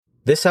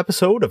This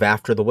episode of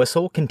After the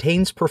Whistle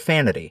contains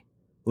profanity.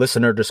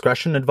 Listener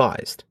discretion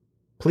advised.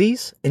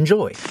 Please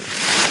enjoy.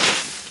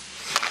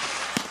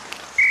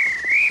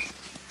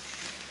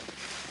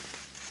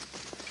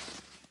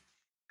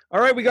 All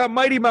right, we got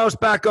Mighty Mouse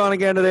back on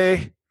again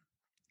today.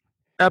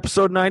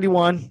 Episode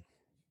 91.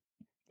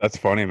 That's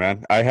funny,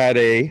 man. I had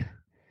a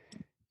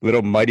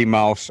little Mighty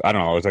Mouse. I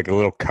don't know. It was like a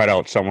little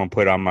cutout someone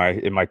put on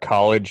in my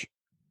college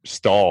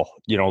stall.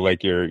 You know,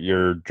 like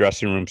your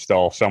dressing room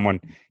stall. Someone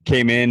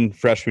came in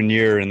freshman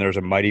year, and there's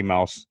a Mighty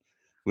Mouse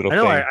little. I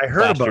know. Thing I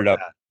heard about up.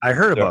 that. I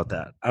heard about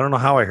that. I don't know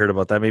how I heard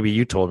about that. Maybe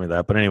you told me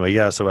that. But anyway,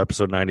 yeah. So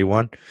episode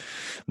 91,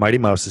 Mighty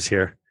Mouse is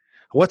here.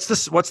 What's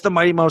the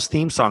Mighty Mouse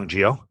theme song,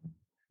 Gio?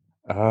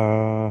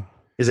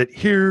 Is it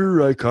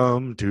 "Here I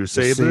Come to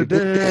Save the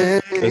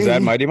Day"? Is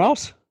that Mighty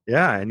Mouse?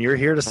 Yeah, and you're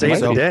here to save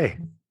the day.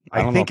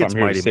 I think it's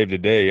Mighty. To save the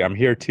day. I'm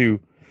here to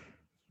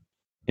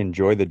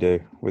enjoy the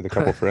day with a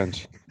couple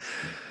friends.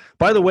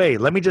 By the way,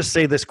 let me just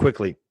say this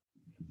quickly.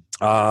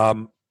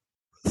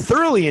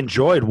 Thoroughly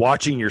enjoyed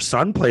watching your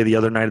son play the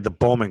other night at the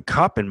Bowman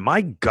Cup, and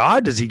my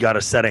God, does he got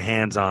a set of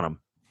hands on him?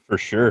 For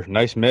sure.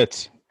 Nice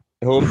mitts.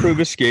 He'll improve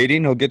his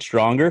skating. He'll get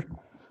stronger.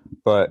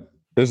 But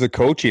there's the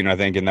coaching, I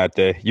think, in that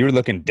day. You were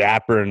looking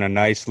dapper in a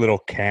nice little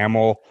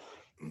camel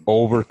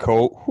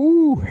overcoat.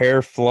 Whoo,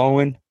 hair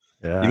flowing.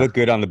 Yeah. You look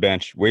good on the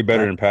bench. Way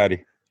better than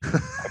Patty.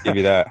 I'll give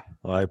you that.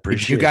 Well, I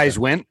appreciate Did you guys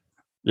that. win?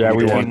 Yeah,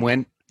 we Team won.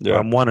 win. Yeah.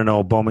 I'm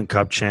 1-0 Bowman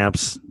Cup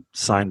champs.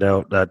 Signed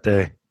out that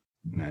day.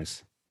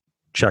 Nice.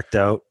 Checked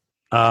out.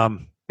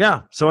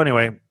 Yeah. So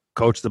anyway,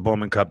 coached the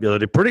Bowman Cup the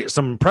other day.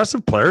 Some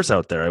impressive players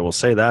out there. I will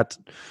say that.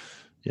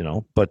 You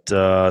know, but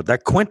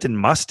that Quentin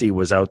Musty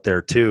was out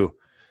there too,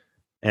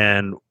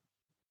 and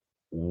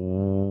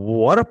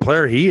what a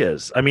player he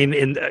is. I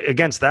mean,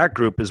 against that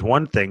group is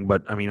one thing,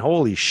 but I mean,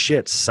 holy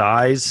shit,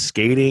 size,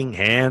 skating,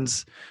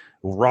 hands,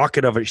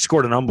 rocket of it. He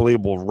scored an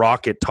unbelievable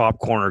rocket top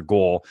corner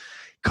goal.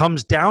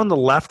 Comes down the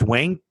left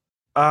wing,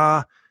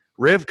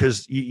 Riv,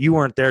 because you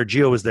weren't there.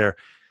 Gio was there.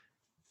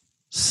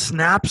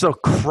 Snaps a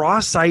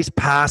cross ice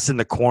pass in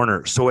the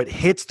corner, so it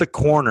hits the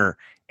corner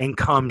and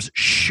comes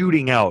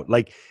shooting out.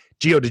 Like,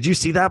 Gio, did you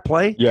see that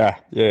play? Yeah.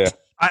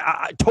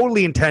 I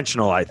totally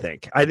intentional. I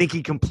think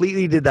he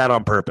completely did that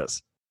on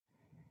purpose,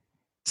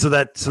 so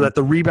that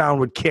the rebound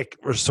would kick,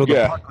 or so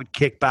the puck would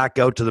kick back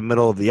out to the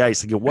middle of the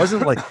ice. Like, it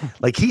wasn't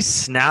like he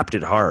snapped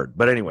it hard.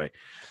 But anyway,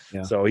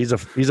 so he's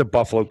a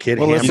Buffalo kid.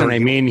 Well, listen, I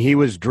mean, he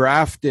was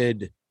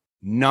drafted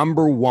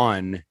number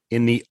 1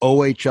 in the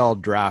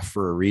OHL draft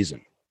for a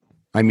reason.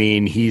 I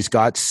mean, he's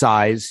got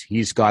size,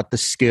 he's got the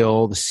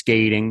skill, the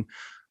skating,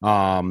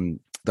 the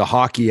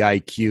hockey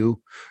IQ.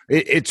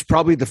 It's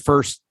probably the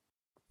first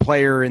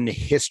player in the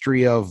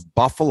history of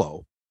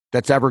Buffalo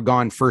that's ever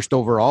gone first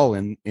overall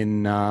in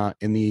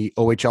the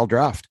OHL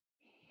draft.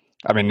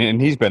 I mean,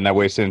 and he's been that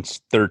way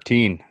since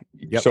 13.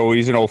 Yep. So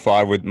he's in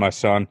 05 with my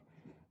son,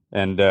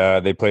 and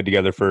they played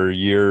together for a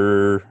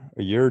year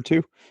or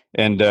two.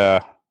 And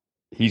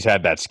he's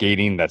had that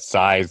skating, that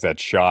size, that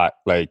shot,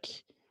 like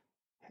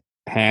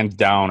hands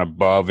down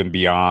above and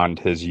beyond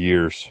his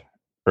years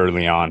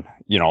early on.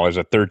 You know, as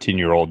a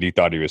 13-year-old, you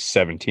thought he was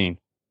 17.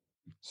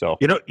 So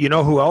you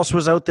know who else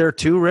was out there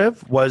too,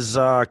 Riv? Was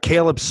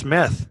Caleb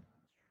Smith.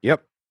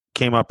 Yep.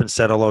 Came up and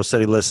said hello,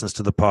 said he listens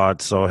to the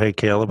pod. So, hey,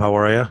 Caleb, how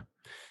are you?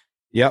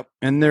 Yep.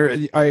 And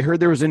I heard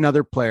there was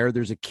another player.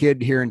 There's a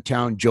kid here in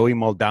town, Joey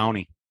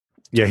Muldowney.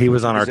 Yeah, he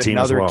was on our team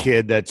as well. Another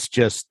kid that's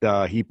just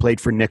he played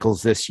for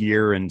Nichols this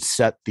year and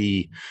set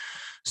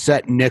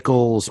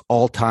Nichols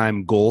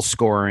all-time goal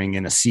scoring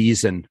in a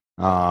season.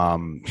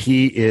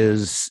 He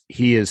is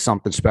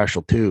something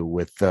special too,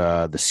 with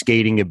the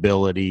skating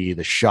ability,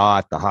 the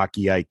shot, the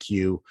hockey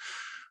IQ.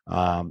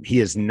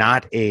 He is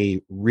not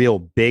a real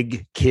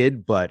big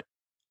kid, but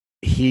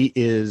he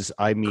is,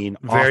 I mean,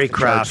 very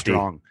crafty,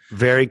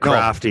 very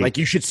crafty. No, like,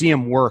 you should see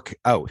him work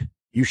out.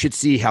 You should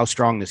see how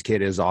strong this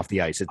kid is off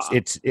the ice.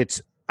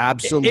 It's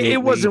absolutely.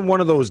 It wasn't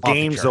one of those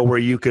games though where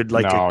you could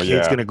a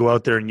kid's going to go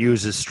out there and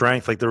use his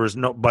strength. Like, there was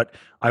no. But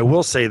I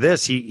will say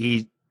this: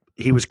 he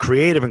was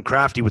creative and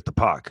crafty with the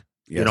puck.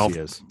 Yes, you know, he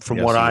is. from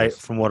what I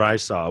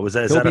saw, is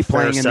He'll that be a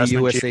fair playing in the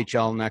assessment?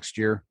 USHL next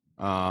year.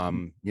 I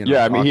mean,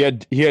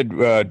 he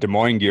had Des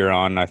Moines gear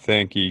on. I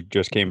think he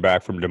just came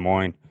back from Des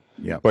Moines.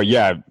 Yeah, but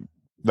yeah,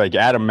 like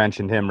Adam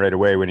mentioned him right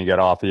away when he got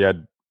off. He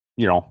had,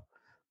 you know,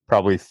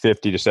 probably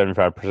 50 to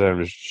 75% of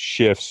his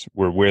shifts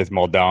were with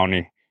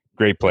Muldowney.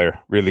 Great player,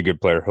 really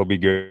good player. He'll be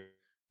good.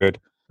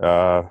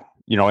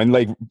 You know, and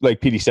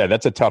like Petey said,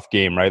 that's a tough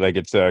game, right? Like,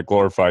 it's a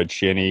glorified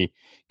shinny.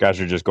 Guys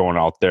are just going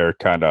out there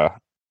kind of.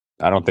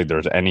 I don't think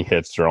there's any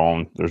hits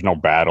thrown. There's no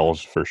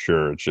battles for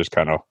sure. It's just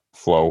kind of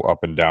flow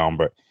up and down.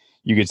 But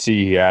you could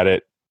see he had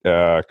it,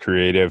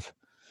 creative,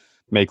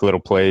 make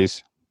little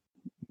plays.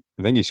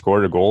 I think he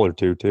scored a goal or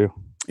two too.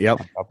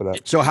 Yep. On top of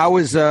that. So how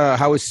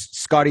was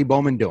Scotty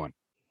Bowman doing?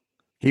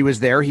 He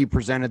was there. He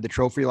presented the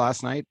trophy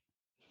last night.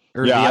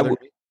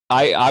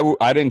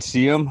 I didn't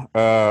see him.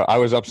 I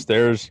was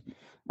upstairs.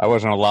 I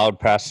wasn't allowed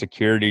past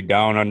security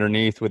down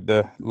underneath with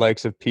the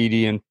likes of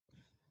Petey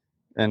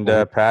and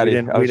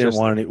Patty. We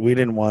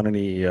didn't want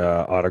any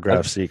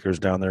autograph seekers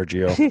down there,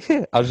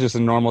 Gio. I was just a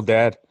normal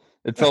dad.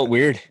 It felt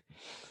weird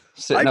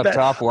sitting up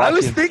top watching. I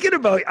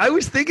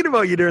was thinking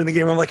about you during the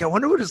game. I'm like, I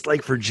wonder what it's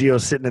like for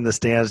Gio sitting in the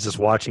stands just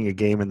watching a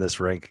game in this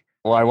rink.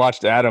 Well, I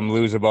watched Adam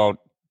lose about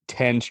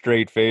 10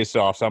 straight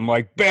face-offs. I'm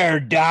like, bear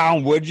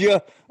down, would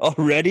you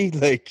already?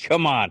 Like,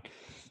 come on.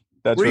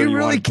 Were you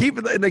really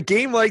keeping in a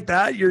game like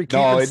that? You're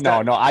keeping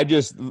no. I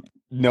just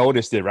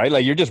noticed it, right?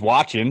 Like, you're just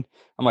watching.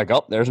 I'm like,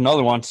 oh, there's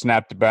another one.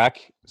 Snapped it back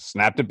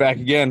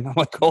again. I'm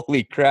like,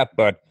 holy crap,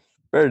 bud.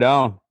 Bear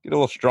down. Get a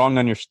little strong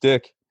on your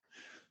stick.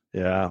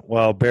 Yeah,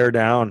 well, bear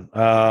down.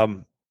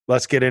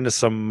 Let's get into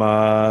some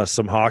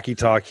hockey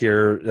talk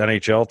here,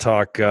 NHL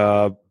talk.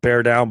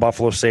 Bear down.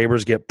 Buffalo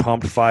Sabres get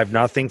pumped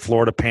 5-0.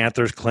 Florida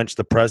Panthers clinch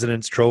the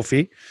President's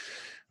Trophy.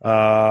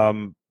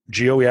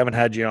 Gio, we haven't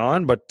had you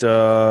on, but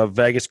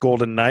Vegas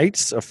Golden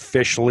Knights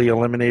officially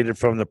eliminated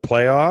from the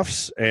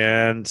playoffs.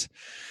 And,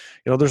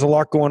 there's a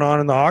lot going on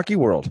in the hockey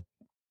world.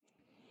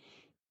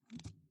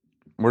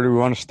 Where do we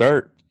want to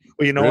start?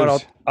 Well, you know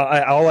what?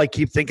 All I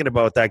keep thinking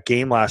about that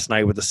game last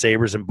night with the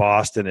Sabres in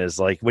Boston is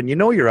like when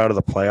you're out of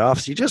the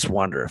playoffs, you just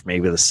wonder if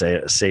maybe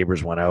the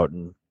Sabres went out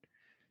and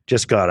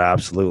just got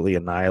absolutely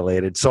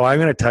annihilated. So I'm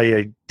going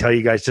to tell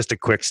you guys just a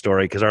quick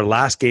story because our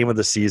last game of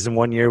the season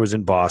one year was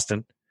in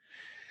Boston,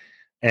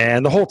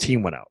 and the whole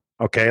team went out.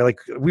 Okay, like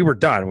we were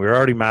done. We were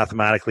already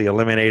mathematically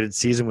eliminated.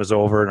 Season was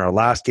over, and our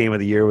last game of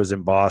the year was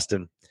in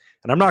Boston.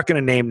 And I'm not going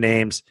to name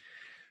names.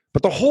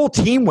 But the whole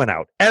team went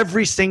out.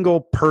 Every single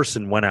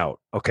person went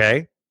out,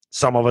 okay?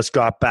 Some of us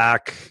got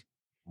back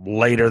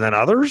later than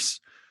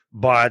others,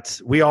 but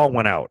we all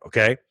went out,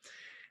 okay?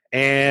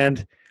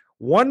 And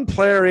one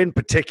player in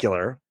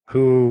particular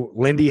who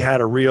Lindy had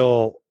a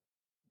real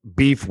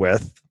beef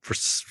with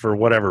for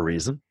whatever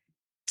reason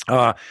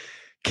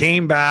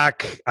came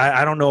back.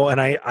 I don't know,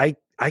 and I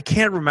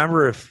can't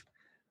remember if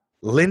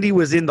Lindy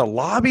was in the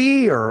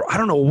lobby or I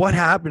don't know what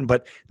happened,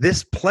 but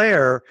this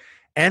player –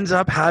 ends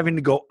up having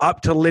to go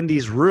up to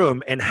Lindy's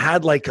room and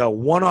had like a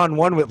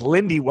one-on-one with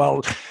Lindy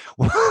while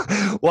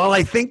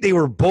I think they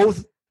were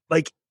both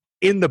like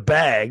in the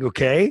bag,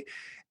 okay?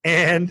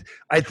 And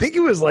I think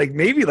it was like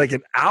maybe like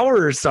an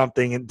hour or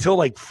something until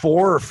like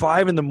 4 or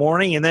 5 in the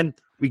morning. And then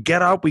we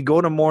get up, we go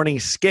to morning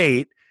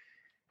skate,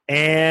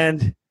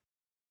 and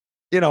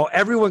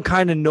everyone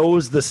kind of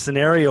knows the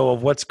scenario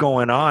of what's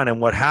going on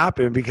and what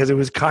happened because it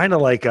was kind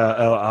of like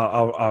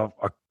a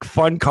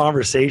fun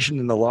conversation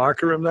in the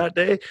locker room that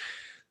day.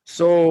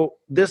 So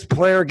this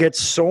player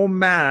gets so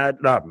mad,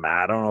 not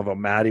mad, I don't know how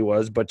mad he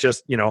was, but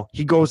just,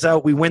 he goes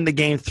out, we win the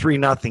game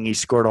 3-0. He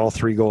scored all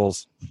 3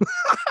 goals.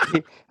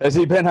 Has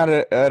he been on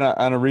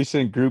a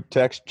recent group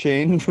text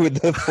chain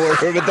with the four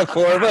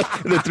of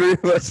us, the 3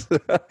 of us?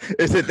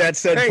 Is it that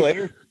said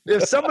player?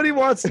 If somebody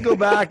wants to go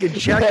back and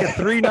check a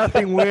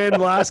 3-0 win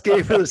last game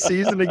of the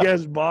season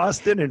against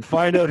Boston and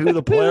find out who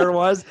the player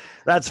was,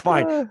 that's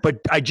fine. But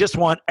I just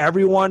want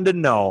everyone to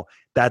know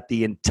that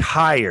the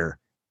entire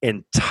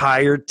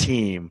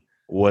team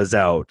was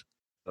out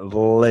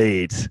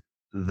late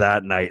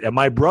that night. And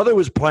my brother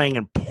was playing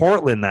in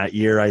Portland that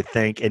year, I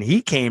think, and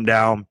he came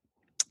down.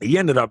 He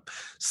ended up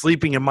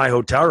sleeping in my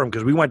hotel room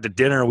because we went to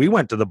dinner. We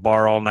went to the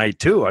bar all night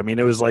too. I mean,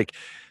 it was like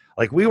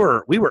we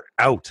were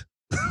out.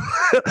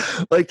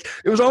 Like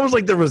it was almost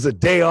like there was a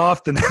day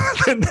off the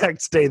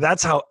next day.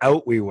 That's how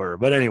out we were.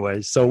 But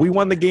anyway, so we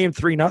won the game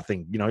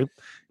 3-0.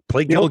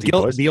 Play guilty,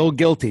 boys. The old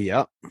guilty,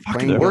 yeah.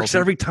 It works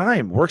every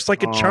time. Works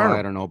like a charm.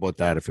 I don't know about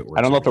that if it works.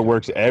 I don't know if it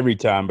works every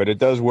time, but it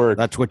does work.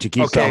 That's what you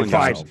keep telling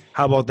fine. yourself.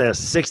 How about this?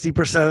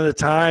 60% of the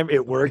time,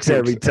 it works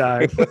every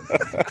time.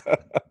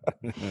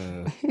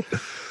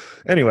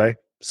 Anyway,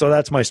 so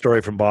that's my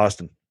story from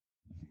Boston.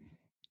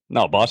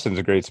 No, Boston's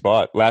a great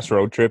spot. Last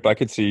road trip, I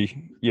could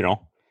see,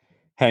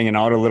 hanging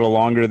out a little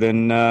longer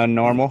than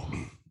normal.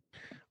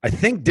 I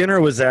think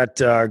dinner was at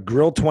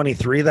Grill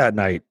 23 that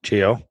night,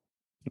 Gio.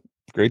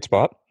 Great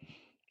spot.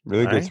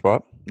 Really good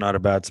spot. Not a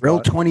bad spot. Grill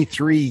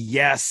 23,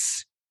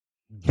 yes.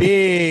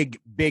 Big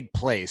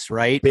place,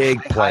 right? Big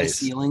place. High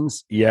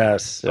ceilings.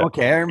 Yes.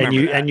 Okay, I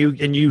remember.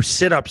 And you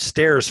sit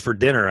upstairs for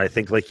dinner. I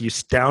think like you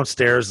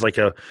downstairs like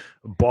a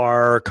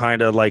bar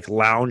kind of like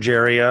lounge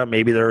area.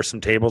 Maybe there are some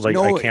tables. I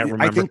can't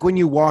remember. I think when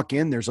you walk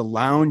in, there's a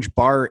lounge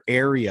bar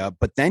area,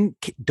 but then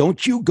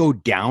don't you go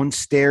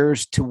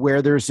downstairs to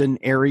where there's an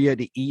area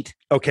to eat?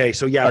 Okay,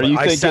 so yeah,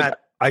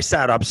 I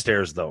sat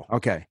upstairs though.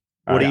 Okay.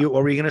 What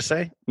were you gonna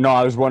say? No,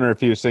 I was wondering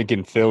if he was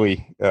thinking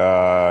Philly,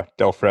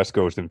 Del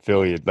Fresco's in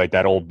Philly, like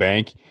that old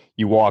bank.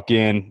 You walk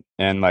in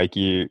and like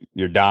you're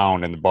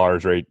down and the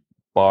bar's right,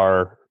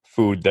 bar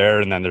food there,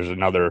 and then there's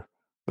another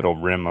little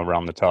rim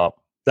around the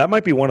top. That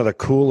might be one of the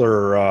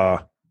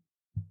cooler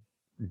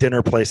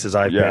dinner places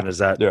I've been. Is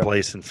that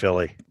place in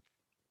Philly?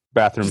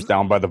 Bathrooms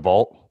down by the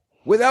vault.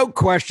 Without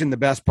question, the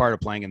best part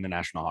of playing in the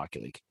National Hockey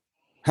League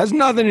has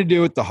nothing to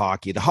do with the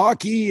hockey. The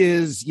hockey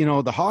is,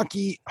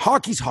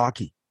 hockey's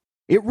hockey.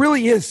 It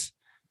really is.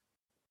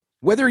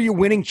 Whether you're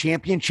winning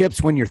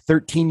championships when you're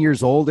 13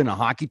 years old in a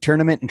hockey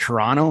tournament in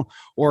Toronto,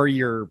 or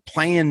you're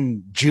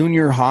playing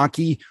junior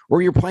hockey,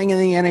 or you're playing in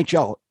the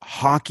NHL,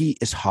 hockey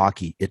is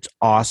hockey. It's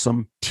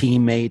awesome.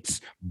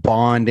 Teammates,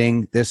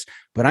 bonding, this.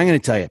 But I'm going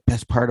to tell you,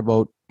 best part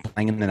about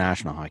playing in the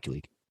National Hockey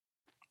League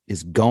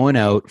is going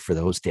out for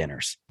those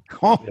dinners.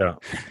 Oh, Yeah.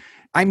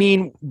 I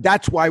mean,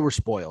 that's why we're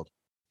spoiled.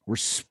 We're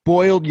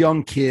spoiled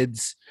young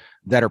kids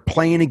that are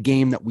playing a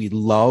game that we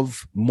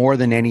love more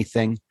than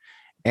anything.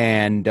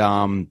 And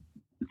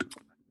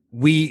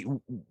we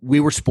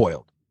were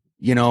spoiled,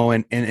 in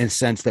a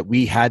sense that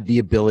we had the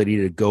ability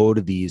to go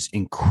to these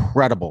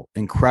incredible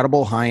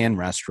high-end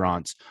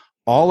restaurants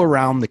all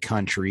around the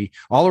country,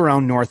 all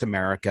around North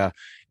America,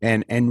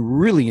 and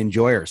really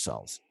enjoy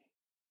ourselves.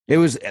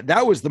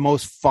 That was the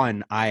most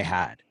fun I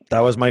had.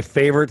 That was my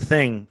favorite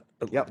thing,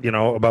 Yep.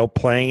 About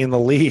playing in the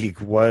league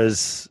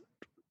was,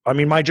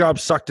 my job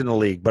sucked in the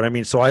league,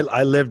 but so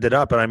I lived it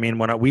up. And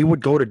when we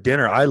would go to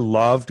dinner, I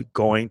loved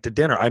going to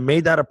dinner. I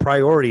made that a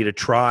priority to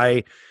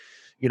try,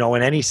 in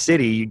any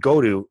city you go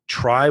to,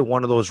 try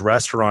one of those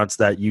restaurants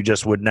that you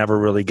just would never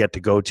really get to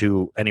go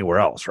to anywhere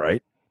else.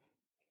 Right.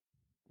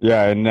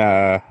 Yeah. And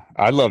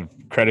I love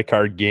Credit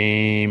Card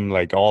Game,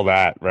 like all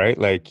that, right?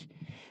 Like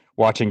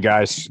watching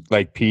guys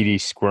like Petey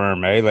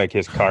squirm, like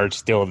his card's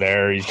still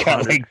there. He's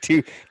got like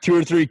two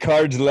or three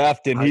cards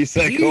left, and he's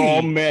like,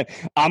 "Oh man,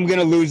 I'm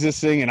gonna lose this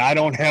thing, and I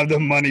don't have the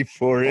money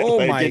for it." Oh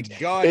like, my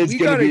God, it's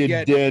gonna be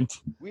a dent.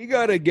 We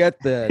gotta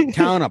get the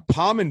town of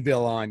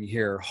Pominville on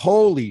here.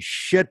 Holy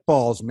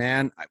shitballs,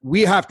 man!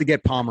 We have to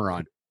get Palmer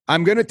on.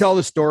 I'm gonna tell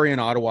the story in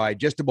Ottawa. I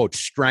just about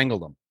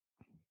strangled him.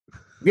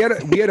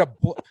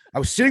 I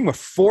was sitting with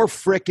four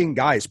freaking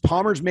guys.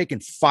 Palmer's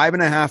making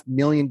 $5.5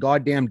 million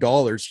goddamn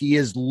dollars. He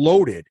is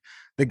loaded.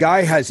 The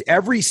guy has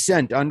every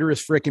cent under his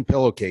freaking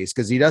pillowcase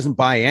because he doesn't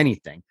buy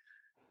anything.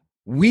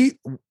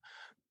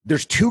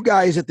 There's two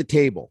guys at the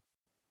table,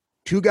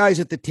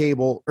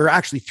 or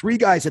actually three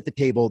guys at the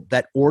table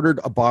that ordered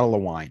a bottle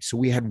of wine. So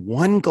we had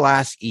one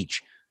glass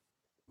each.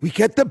 We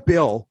get the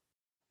bill.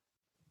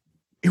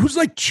 It was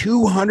like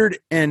 $300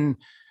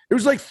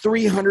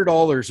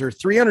 or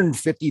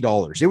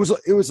 $350.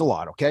 It was a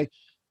lot. Okay.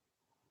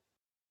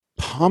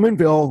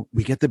 Pominville,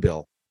 we get the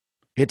bill.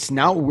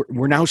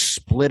 We're now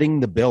splitting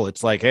the bill.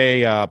 It's like,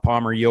 hey,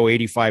 Palmer, you owe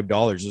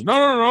 $85. Says,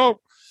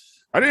 no.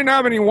 I didn't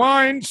have any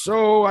wine,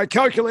 so I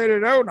calculated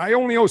it out and I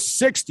only owe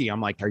 $60.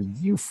 I'm like, are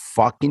you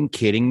fucking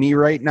kidding me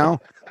right now?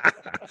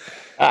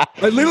 I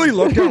literally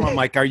looked at him. I'm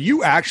like, are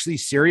you actually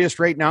serious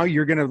right now?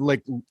 You're gonna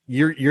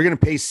you're gonna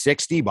pay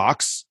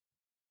 $60?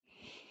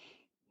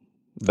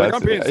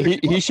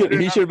 He should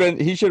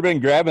have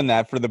been grabbing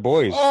that for the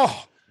boys.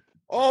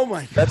 Oh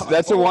my God.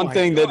 That's the one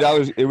thing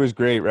that it was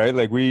great, right?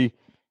 Like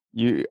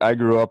I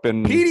grew up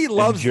in Petey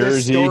loves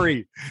Jersey. this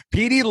story.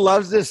 Petey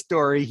loves this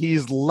story.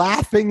 He's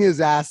laughing his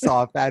ass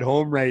off at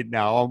home right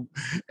now.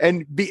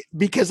 And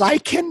because I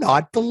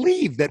cannot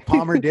believe that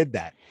Palmer did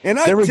that. And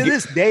to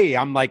this day,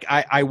 I'm like,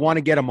 I want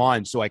to get him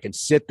on so I can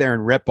sit there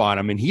and rip on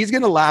him. And he's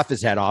going to laugh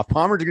his head off.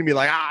 Palmer's going to be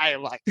like,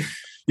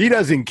 he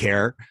doesn't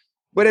care.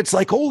 But it's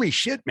like, holy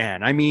shit,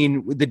 man.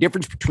 The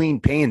difference between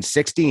paying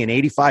 $60 and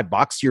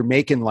 $85, you're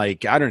making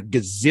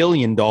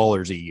gazillion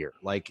dollars a year.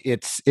 Like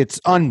it's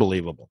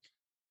unbelievable.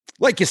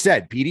 Like you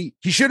said, Petey,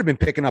 he should have been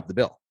picking up the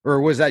bill.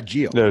 Or was that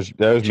Gio?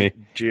 That was me.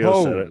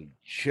 Gio said it.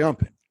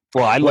 Jumping.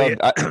 Well, I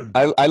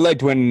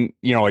liked when,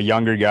 a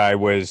younger guy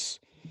was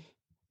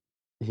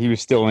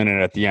still in it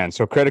at the end.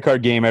 So Credit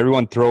Card Game,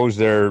 everyone throws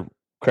their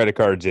credit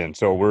cards in.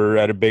 So we're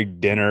at a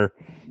big dinner,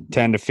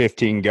 10 to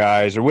 15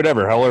 guys or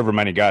whatever, however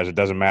many guys, it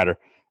doesn't matter.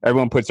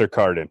 Everyone puts their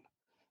card in.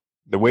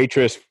 The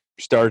waitress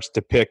starts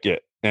to pick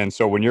it. And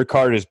so when your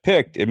card is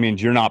picked, it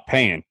means you're not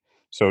paying.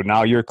 So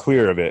now you're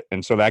clear of it.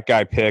 And so that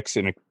guy picks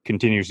and it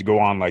continues to go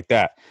on like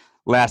that.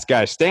 Last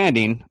guy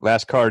standing,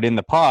 last card in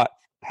the pot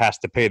has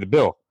to pay the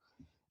bill.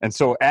 And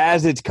so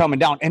as it's coming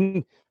down,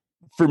 and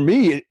for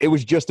me, it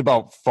was just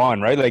about fun,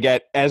 right?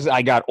 Like as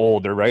I got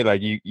older, right?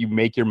 Like you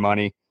make your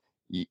money,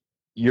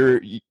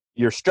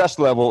 your stress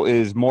level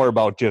is more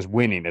about just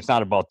winning. It's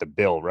not about the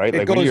bill, right?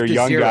 Like when you're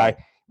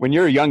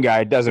a young guy,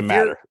 it doesn't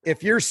matter.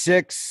 If you're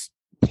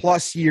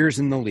 6+ years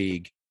in the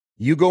league,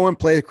 you go and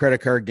play the Credit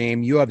Card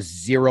Game, you have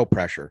zero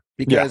pressure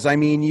because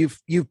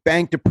you've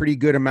banked a pretty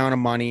good amount of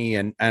money.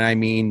 And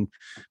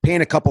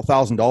paying a couple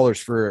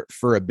 $1,000s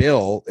for a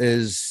bill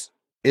is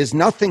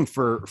nothing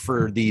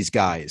for these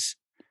guys.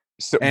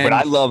 So, but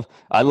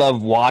I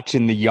love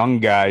watching the young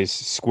guys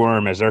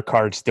squirm as their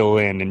card's still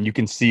in, and you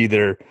can see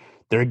they're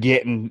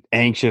getting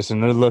anxious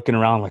and they're looking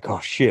around like, oh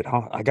shit,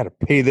 I got to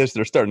pay this.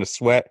 They're starting to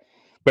sweat.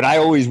 But I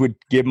always would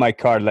give my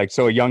card, like,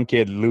 so a young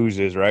kid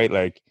loses, right?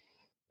 Like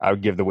I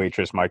would give the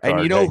waitress my card.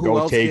 And who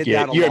else take did it.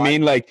 that a You know lot? what I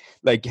mean?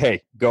 Like,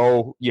 hey,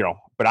 go,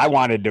 but I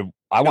wanted to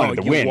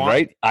win,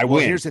 right? I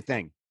win. Here's the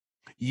thing.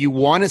 You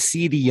want to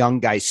see the young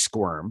guy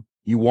squirm.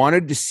 You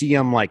wanted to see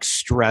him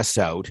stress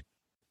out.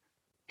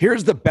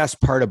 Here's the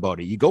best part about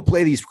it. You go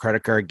play these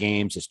credit card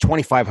games. It's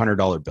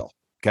 $2,500 bill.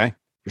 Okay.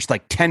 There's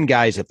like 10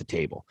 guys at the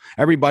table.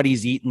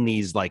 Everybody's eating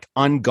these like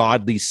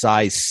ungodly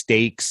sized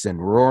steaks, and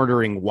we're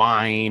ordering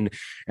wine,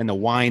 and the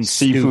wine's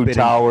seafood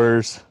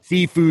towers.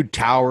 Seafood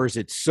towers.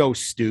 It's so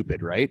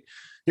stupid, right?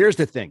 Here's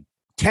the thing.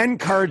 10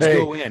 cards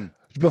go in.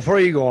 Before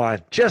you go on,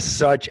 just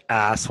such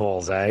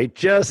assholes, eh?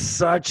 Just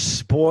such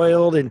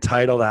spoiled,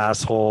 entitled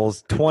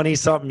assholes,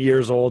 20-something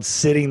years old,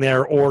 sitting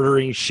there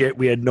ordering shit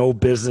we had no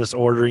business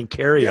ordering.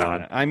 Carry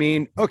on. I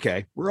mean,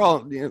 okay, we're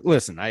all,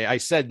 listen, I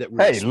said that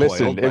we're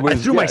spoiled. Listen, I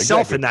threw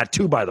myself in that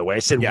too, by the way. I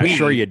said, yeah,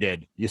 sure you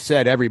did. You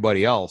said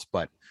everybody else,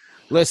 but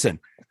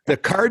listen, the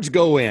cards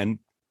go in.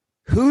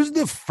 Who's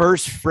the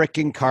first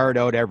freaking card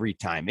out every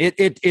time? It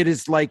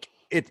is like,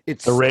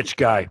 it's the rich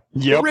guy.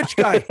 Yep. The rich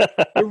guy,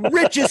 the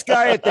richest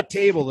guy at the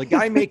table, the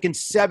guy making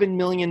 $7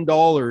 million.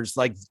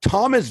 Like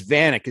Thomas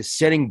Vanek is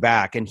sitting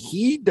back, and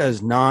he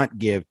does not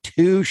give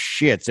two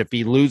shits if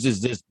he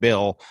loses this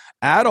bill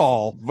at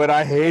all. But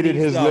I hated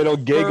his little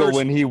giggle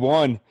when he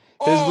won.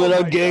 His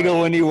little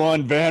giggle when he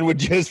won. Van would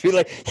just be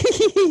like,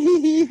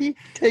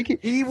 take it.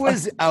 He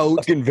was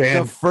out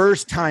the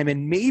first time,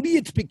 and maybe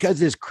it's because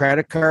his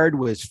credit card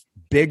was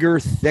bigger,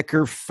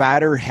 thicker,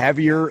 fatter,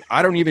 heavier.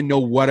 I don't even know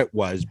what it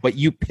was, but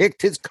you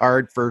picked his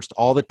card first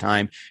all the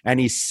time, and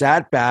he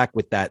sat back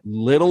with that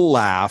little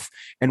laugh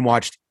and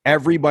watched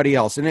everybody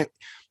else. And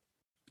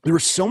there were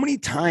so many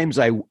times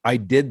I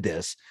did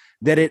this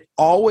that it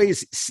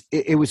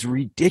was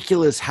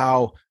ridiculous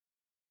how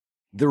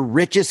the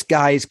richest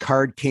guy's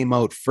card came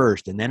out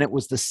first, and then it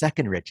was the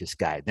second richest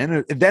guy.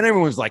 Then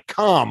everyone's like,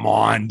 come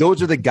on,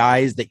 those are the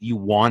guys that you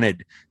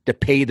wanted to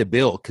pay the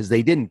bill because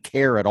they didn't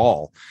care at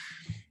all.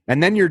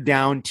 And then you're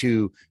down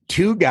to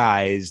two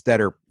guys that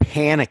are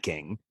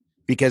panicking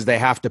because they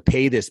have to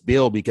pay this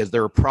bill because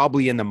they're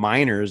probably in the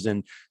minors,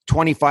 and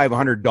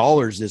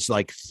 $2,500 is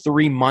like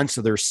 3 months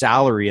of their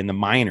salary in the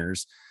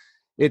minors.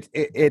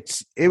 It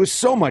was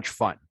so much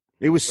fun.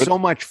 It was so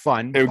much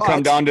fun. It would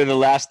come down to the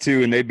last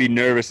two, and they'd be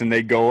nervous, and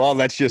they'd go, "Oh,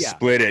 let's just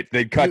split it."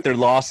 They'd cut their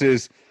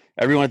losses.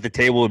 Everyone at the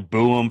table would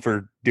boo them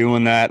for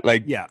doing that.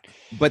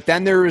 But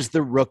then there was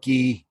the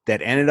rookie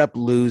that ended up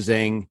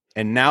losing.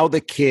 And now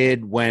the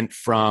kid went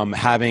from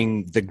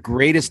having the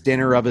greatest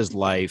dinner of his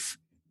life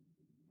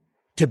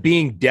to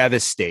being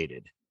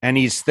devastated. And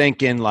he's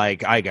thinking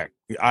like,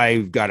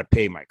 I've got to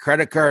pay my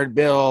credit card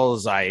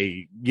bills.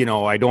 I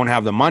don't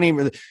have the money.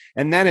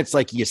 And then it's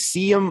like you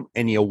see him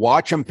and you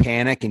watch him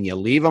panic, and you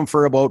leave him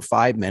for about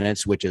 5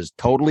 minutes, which is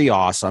totally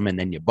awesome. And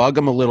then you bug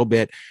him a little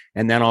bit.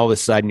 And then all of a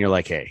sudden you're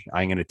like, hey,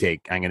 I'm going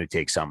to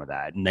take some of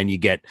that. And then you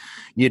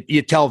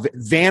tell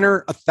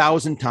Vanner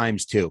 1,000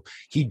 times too.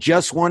 He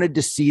just wanted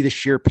to see the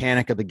sheer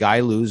panic of the guy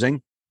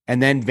losing.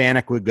 And then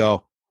Vanek would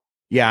go,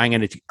 yeah, I'm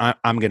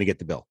going to get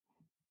the bill.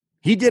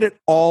 He did it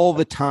all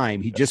the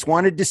time. He just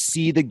wanted to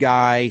see the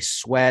guy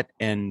sweat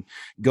and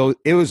go.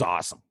 It was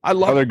awesome. I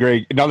love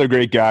another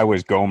great guy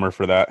was Gomer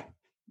for that.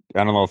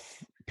 I don't know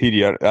if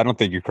PD, I don't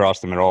think you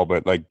crossed him at all,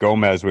 but like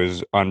Gomez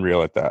was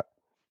unreal at that.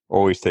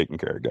 Always taking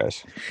care of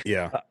guys.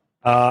 Yeah.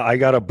 I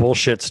got a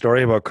bullshit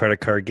story about credit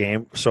card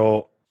game.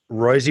 So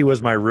Royce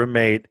was my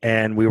roommate,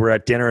 and we were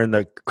at dinner,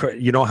 and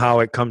you know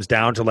how it comes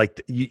down to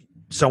like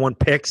someone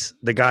picks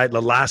the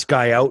last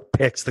guy out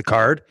picks the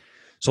card.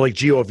 So like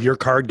Gio, if your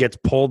card gets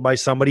pulled by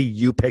somebody,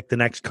 you pick the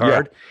next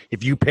card. Yeah.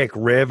 If you pick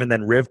Riv and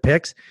then Riv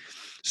picks.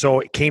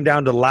 So it came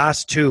down to the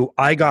last two.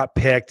 I got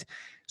picked.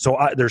 So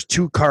there's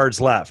two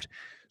cards left.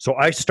 So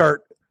I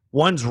start,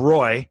 one's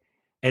Roy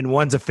and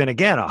one's a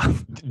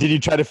Finneganov. Did you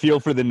try to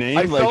feel for the name?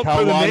 I felt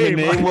for the name.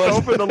 I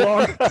felt for the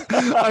long.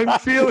 I'm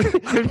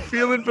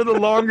feeling for the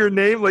longer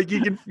name. Like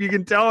you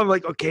can tell. I'm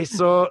like, okay,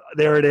 so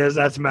there it is.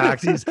 That's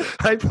Maxie's.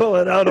 I pull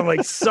it out. I'm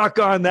like, suck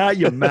on that,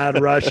 you mad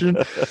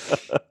Russian.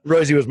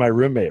 Rosie was my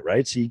roommate,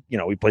 right? So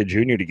we played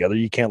junior together.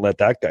 You can't let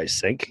that guy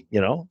sink,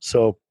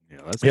 So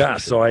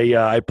so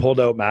I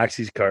pulled out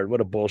Maxie's card. What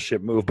a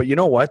bullshit move. But you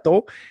know what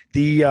though?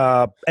 The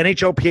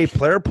NHLPA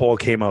player poll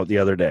came out the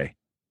other day.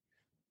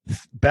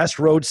 Best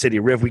road city,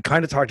 Riv. We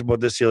kind of talked about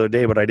this the other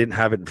day, but I didn't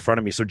have it in front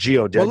of me. So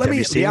Gio, have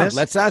you seen this?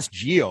 Let's ask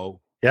Gio.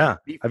 Yeah,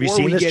 have you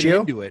seen this, Gio?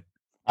 Into it.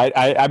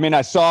 I mean,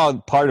 I saw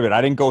part of it. I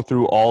didn't go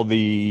through all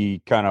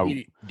the kind of.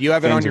 Do you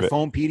have it on your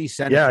phone, Petey?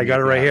 Yeah, I got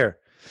it right here.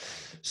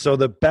 So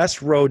the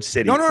best road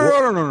city.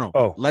 No.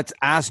 Oh, let's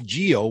ask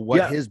Gio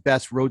what his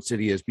best road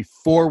city is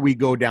before we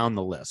go down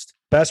the list.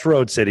 Best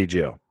road city,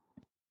 Gio.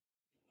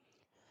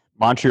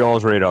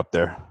 Montreal's right up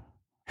there.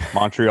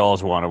 Montreal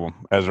is one of them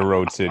as a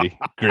road city.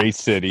 Great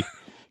city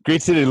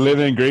to live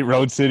in. Great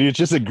road city. It's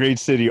just a great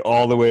city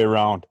all the way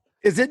around.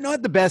 Is it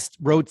not the best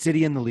road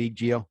city in the league,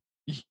 Gio?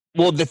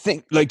 Well, the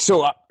thing,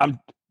 I'm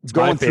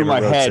going through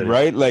my head, city.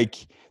 Right?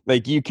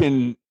 Like you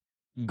can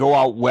go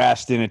out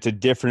west and it's a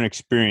different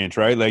experience,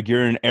 right? Like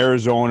you're in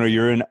Arizona,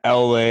 you're in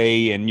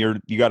LA, and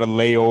you got a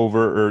layover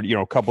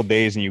or a couple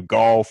days and you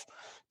golf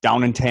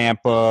down in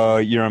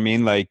Tampa. You know what I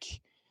mean? Like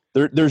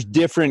there's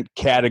different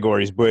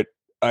categories, but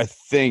I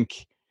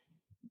think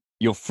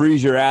you'll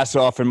freeze your ass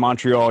off in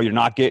Montreal. You're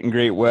not getting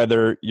great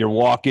weather. You're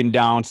walking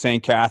down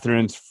St.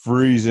 Catharines,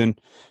 freezing.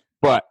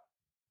 But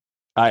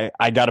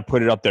I got to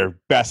put it up there.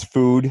 Best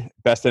food,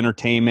 best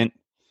entertainment.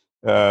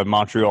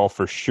 Montreal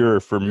for sure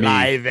for me.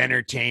 Live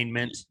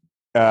entertainment.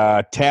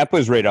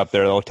 Tampa's right up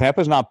there though.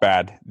 Tampa's not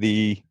bad.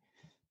 We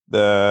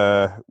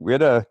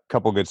had a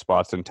couple good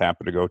spots in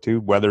Tampa to go to.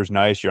 Weather's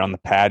nice. You're on the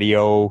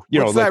patio.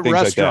 What's like that things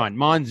restaurant? Like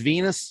Mons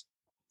Venus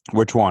that.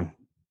 Which one?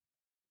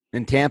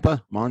 in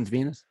Tampa? Mons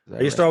Venus?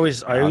 I used to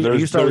always try to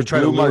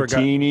Blue lure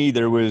Martini.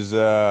 There was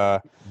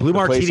Blue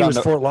Martini was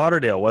Fort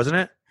Lauderdale, wasn't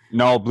it?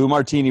 No, Blue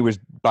Martini was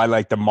by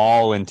like the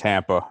mall in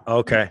Tampa.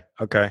 Okay.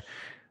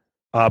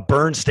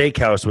 Burns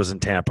Steakhouse was in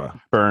Tampa.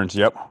 Burns,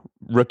 yep.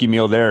 Rookie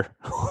meal there.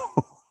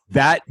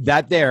 That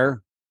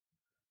there,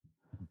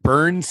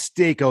 Burns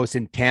Steakhouse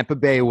in Tampa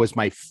Bay was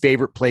my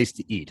favorite place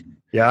to eat.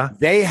 Yeah.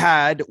 They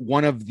had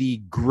one of the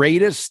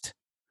greatest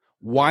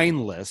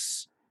wine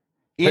lists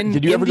in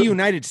the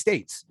United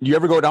States. Did you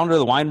ever go down to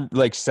the wine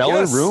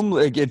cellar room?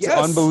 Like it's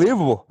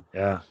unbelievable.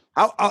 Yeah.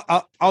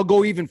 I'll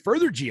go even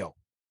further, Gio.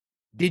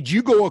 Did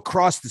you go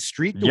across the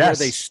street to where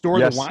they store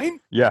the wine?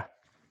 Yeah.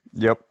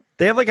 Yep.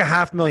 They have like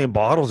 500,000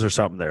 bottles or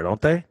something there,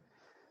 don't they?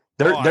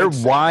 Their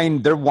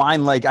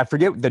wine, like I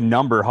forget the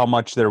number, how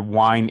much their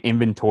wine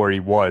inventory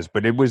was,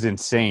 but it was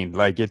insane.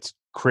 Like it's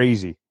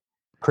crazy.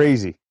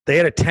 They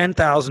had a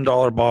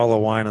 $10,000 bottle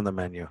of wine on the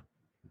menu.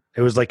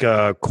 It was like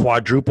a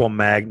quadruple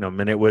magnum,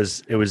 and it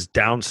was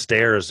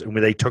downstairs, and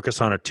they took us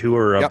on a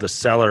tour of the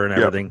cellar and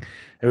everything.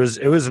 It was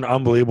an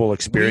unbelievable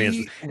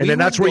experience. And then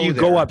that's where you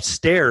go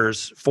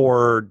upstairs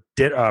for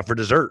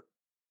dessert.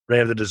 They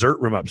have the dessert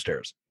room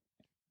upstairs.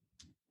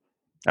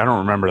 I don't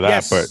remember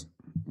that, but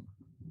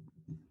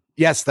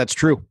yes, that's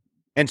true.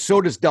 And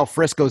so does Del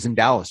Frisco's in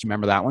Dallas.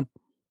 Remember that one?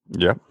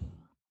 Yeah.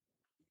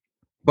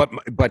 But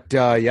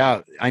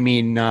yeah, I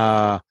mean,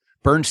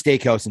 Burn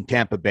Steakhouse in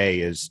Tampa Bay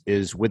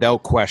is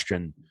without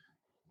question,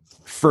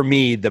 for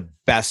me, the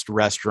best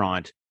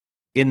restaurant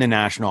in the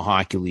National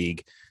Hockey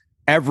League.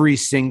 Every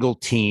single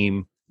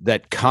team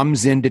that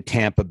comes into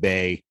Tampa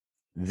Bay,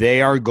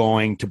 they are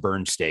going to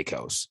Burn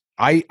Steakhouse.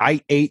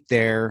 I ate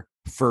there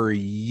for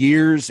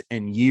years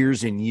and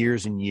years and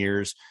years and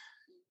years.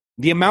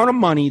 The amount of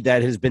money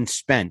that has been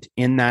spent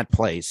in that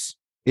place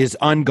is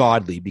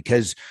ungodly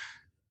because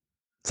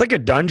it's like a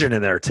dungeon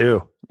in there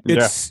too.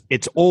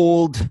 It's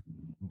old,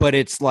 but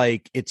it's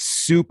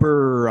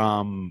super.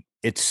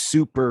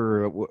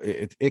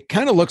 It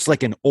kind of looks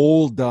like an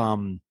old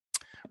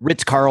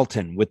Ritz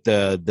Carlton with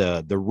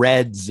the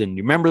reds, and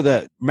you remember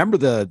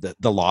the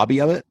lobby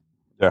of it.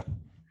 Yeah.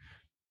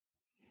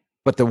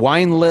 But the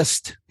wine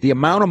list, the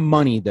amount of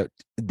money that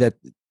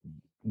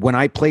when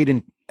I played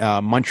in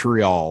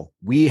Montreal,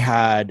 we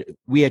had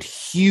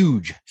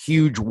huge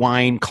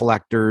wine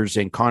collectors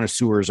and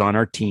connoisseurs on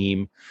our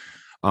team.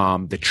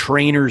 The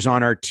trainers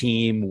on our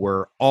team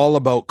were all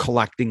about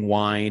collecting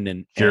wine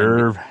and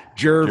Pierre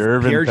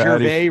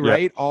Gervais,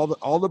 right?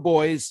 All the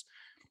boys.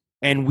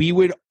 And we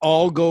would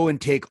all go and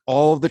take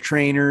all of the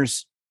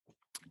trainers,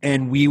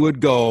 and we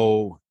would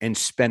go and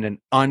spend an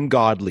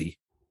ungodly,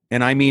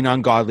 and I mean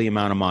ungodly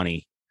amount of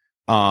money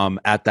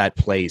at that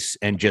place,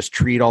 and just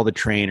treat all the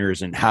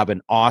trainers and have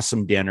an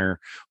awesome dinner,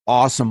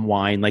 awesome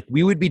wine. Like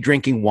we would be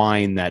drinking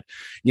wine that,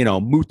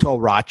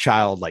 Muto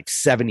Rothschild,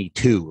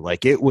 72.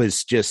 Like it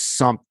was just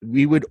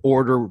we would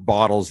order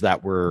bottles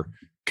that were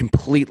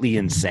completely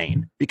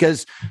insane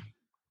because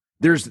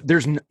there's a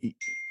lot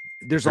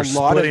of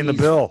splitting the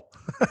bill.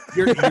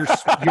 You're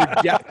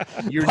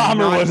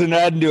Palmer wasn't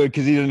adding to it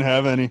because he didn't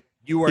have any.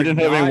 He didn't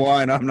have any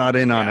wine. I'm not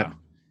in on it.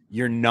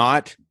 You're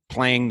not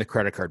playing the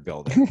credit card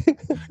builder.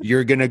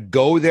 You're going to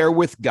go there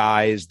with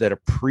guys that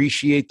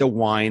appreciate the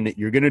wine that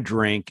you're going to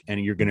drink,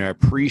 and you're going to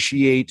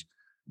appreciate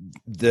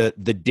the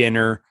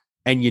dinner,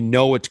 and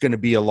it's going to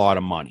be a lot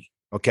of money.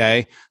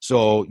 Okay.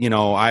 So,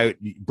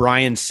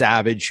 Brian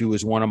Savage, who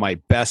was one of my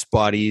best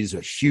buddies, a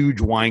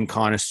huge wine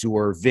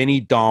connoisseur, Vinny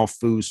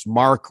Donfus,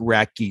 Mark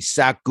Recchi,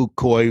 Saku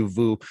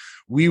Koivu,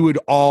 we would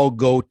all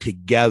go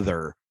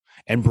together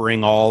and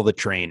bring all the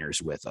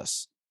trainers with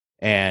us.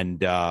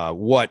 And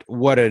what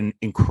an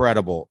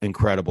incredible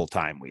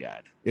time we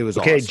had. It was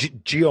okay.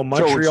 Awesome. Gio,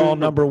 Montreal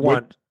number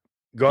one.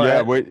 Go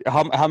ahead. Wait,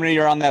 how many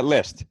are on that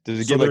list? Does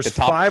it give there's the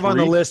top 5 3? on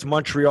the list.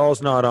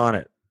 Montreal's not on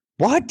it.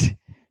 What?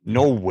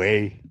 No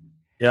way.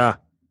 Yeah.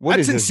 What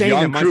That's is this insane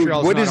young that crew?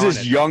 Montreal's What not is on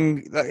this it.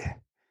 young?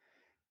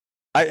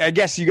 I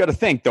guess you got to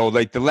think though.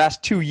 Like the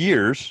last 2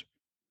 years,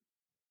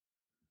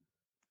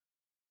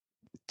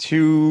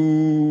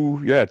 2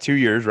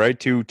 years, right?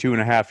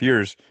 2.5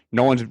 years.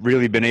 No one's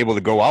really been able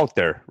to go out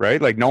there, right?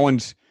 Like no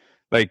one's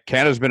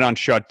Canada's been on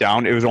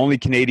shutdown. It was only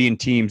Canadian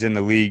teams in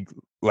the league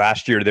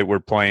last year that were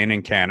playing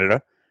in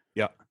Canada.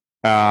 Yeah.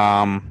 You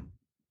know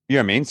what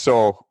I mean?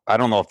 So I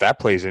don't know if that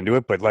plays into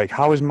it, but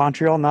how is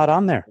Montreal not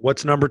on there?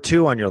 What's number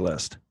 2 on your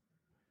list?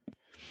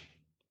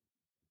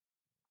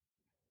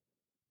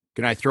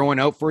 Can I throw one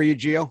out for you,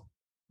 Gio?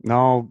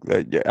 No,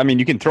 I mean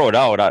you can throw it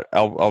out.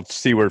 I'll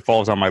see where it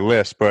falls on my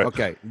list, but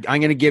Okay, I'm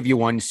going to give you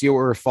one. See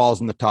where it falls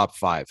in the top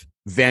 5.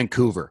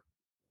 Vancouver.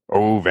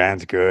 Oh,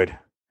 Van's good.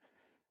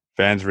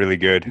 Van's really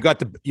good.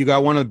 You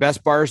got one of the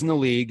best bars in the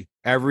league.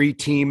 Every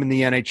team in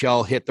the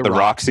NHL hit the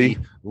Roxy.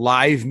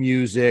 Live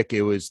music.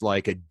 It was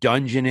like a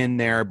dungeon in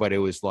there, but it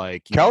was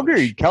like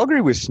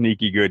Calgary was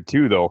sneaky good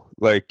too, though.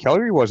 Like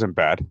Calgary wasn't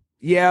bad.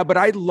 Yeah, but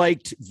I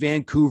liked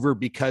Vancouver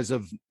because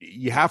of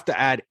you have to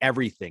add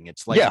everything.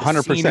 It's like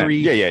 100%.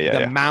 Scenery,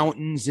 The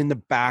mountains in the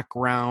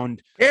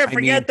background. Can't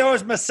forget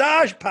those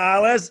massage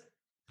parlors.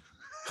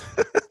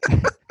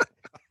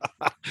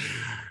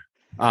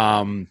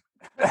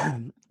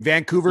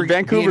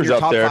 Vancouver's up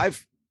top there.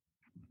 5.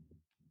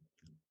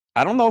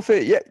 I don't know if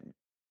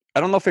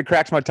it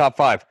cracks my top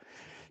 5.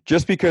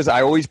 Just because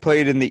I always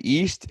played in the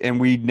East and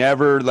we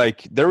never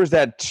there was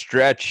that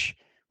stretch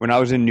when I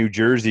was in New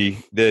Jersey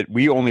that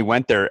we only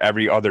went there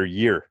every other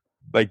year.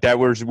 Like that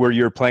was where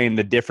you're playing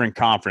the different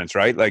conference,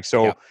 right?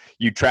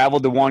 You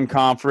traveled to one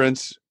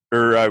conference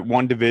or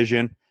one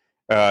division.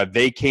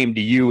 They came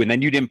to you and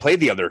then you didn't play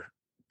the other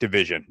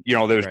division.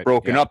 That was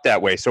broken up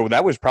that way. So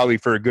that was probably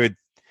for a good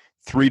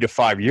 3 to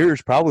 5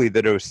 years probably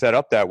that it was set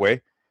up that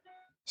way.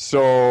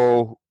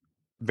 So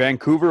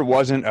Vancouver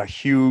wasn't a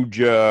huge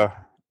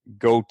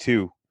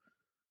go-to.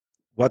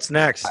 What's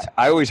next?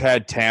 I always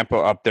had Tampa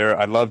up there.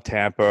 I love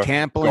Tampa.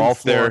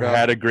 Golf there,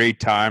 had a great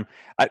time.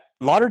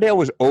 Lauderdale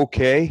was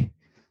okay.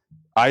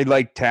 I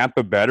like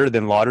Tampa better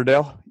than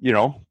Lauderdale,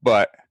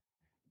 but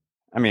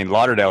I mean,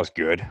 Lauderdale's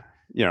good,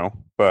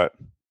 but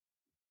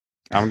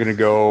I'm going to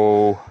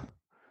go.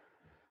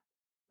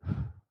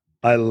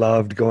 I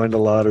loved going to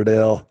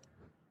Lauderdale.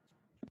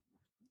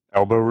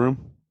 Elbow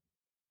Room?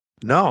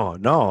 No.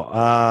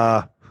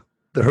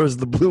 There was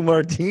the Blue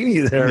Martini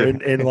there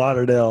in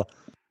Lauderdale.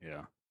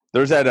 Yeah.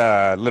 There's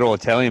that little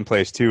Italian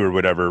place too, or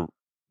whatever,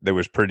 that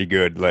was pretty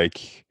good.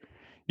 Like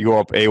you go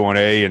up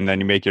A1A and then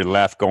you make your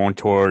left going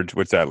towards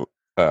what's that,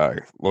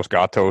 Los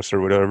Gatos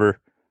or whatever.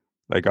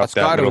 Like up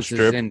that little strip.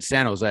 Is in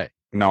San Jose.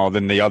 No,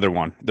 then the other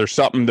one. There's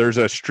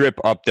a strip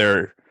up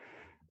there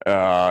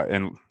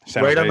in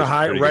San right Jose on the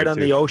high, right on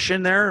too. the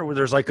ocean there, where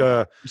there's like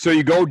a. So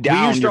you go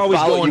down. We used to always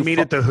go and meet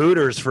at the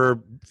Hooters for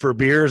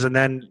beers, and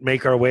then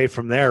make our way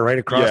from there right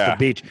across the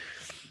beach.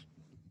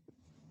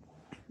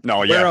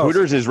 No,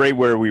 Hooters is right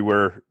where we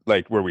were,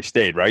 like where we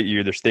stayed. Right, you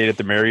either stayed at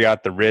the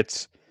Marriott, the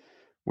Ritz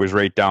was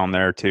right down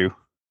there too.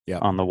 Yeah,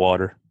 on the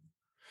water.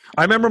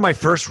 I remember my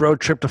first road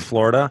trip to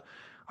Florida.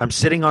 I'm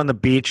sitting on the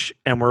beach,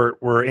 and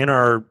we're in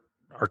our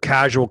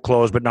casual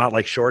clothes, but not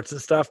like shorts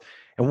and stuff.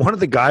 And one of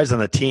the guys on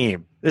the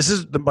team, this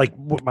is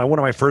one of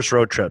my first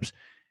road trips,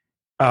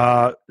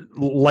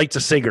 lights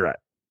a cigarette.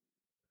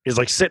 He's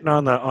like sitting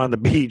on the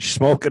beach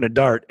smoking a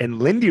dart, and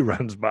Lindy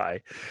runs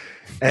by,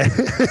 and,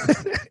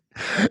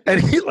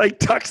 and he like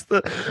tucks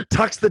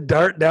the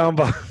dart down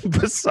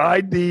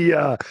beside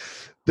the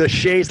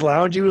chaise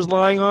lounge he was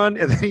lying on,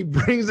 and then he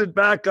brings it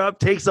back up,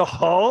 takes a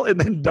haul, and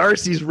then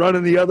Darcy's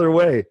running the other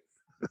way.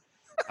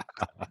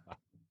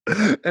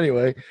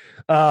 Anyway,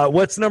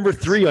 what's number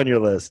 3 on your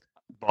list?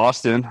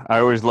 Boston. I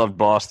always loved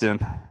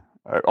Boston.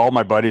 All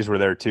my buddies were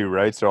there too,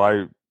 right? So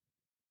I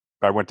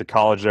went to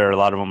college there. A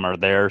lot of them are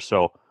there.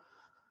 So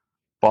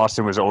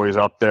Boston was always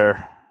up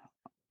there.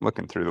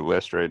 Looking through the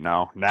list right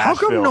now.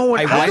 Nashville.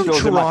 How come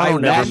Toronto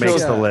never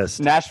makes the list?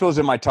 Nashville's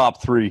in my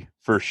top 3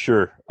 for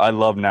sure. I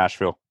love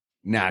Nashville.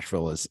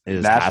 Nashville has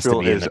to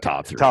be in the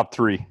top 3.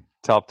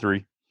 Top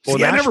 3.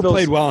 Well, I never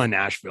played well in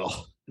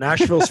Nashville.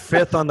 Nashville's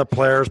 5th on the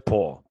players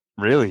poll.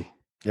 Really?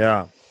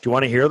 Yeah. Do you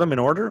want to hear them in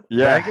order?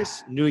 Yeah.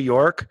 Vegas, New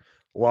York,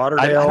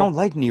 Lauderdale. I don't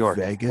like New York.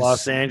 Vegas,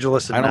 Los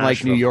Angeles, and I don't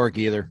Nashville. like New York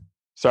either.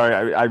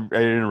 Sorry, I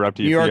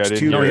interrupted you. New York's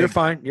too. No, you're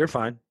fine. You're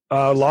fine.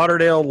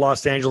 Lauderdale,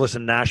 Los Angeles,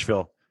 and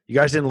Nashville. You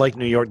guys didn't like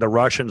New York. The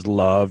Russians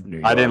loved New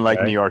York. I didn't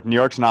like New York. New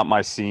York's not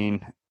my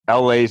scene.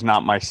 LA's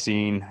not my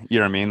scene. You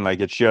know what I mean? Like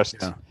it's just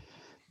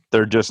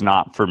they're just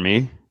not for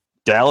me.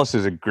 Dallas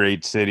is a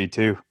great city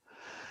too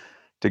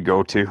to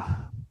go to.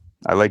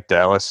 I like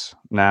Dallas,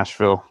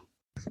 Nashville.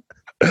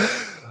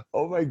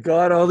 Oh my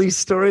God, all these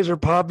stories are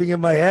popping in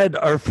my head.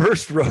 Our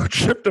first road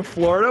trip to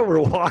Florida, we're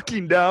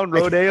walking down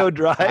Rodeo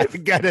Drive. I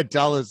gotta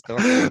tell a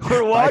story.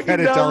 We're walking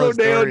down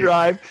Rodeo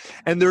Drive,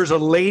 and there's a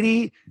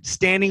lady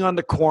standing on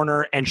the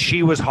corner, and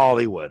she was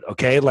Hollywood,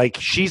 okay? Like,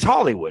 she's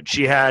Hollywood.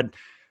 She had,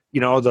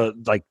 all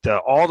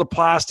the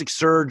plastic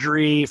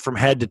surgery from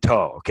head to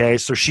toe, okay?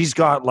 So she's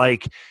got,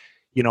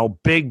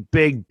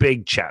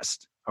 big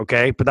chest,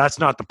 okay? But that's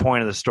not the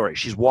point of the story.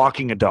 She's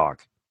walking a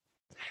dog.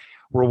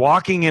 We're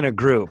walking in a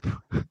group,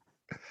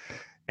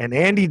 and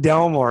Andy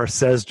Delmore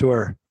says to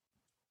her,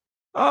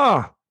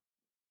 "Oh,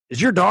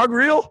 is your dog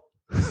real?"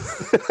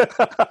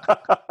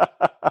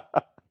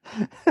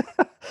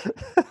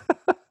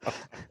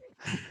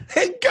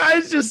 And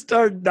guys just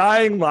start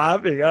dying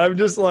laughing. I'm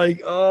just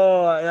like,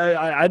 oh,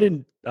 I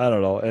don't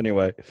know.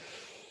 Anyway,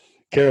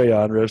 carry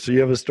on, Riff. So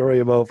you have a story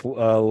about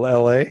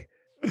L.A.?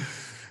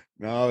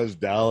 No, it was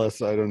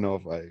Dallas. I don't know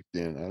if I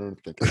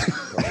don't think.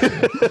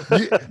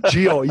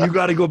 Gio, you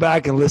got to go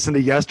back and listen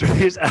to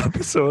yesterday's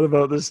episode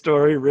about the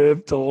story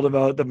Riv told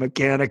about the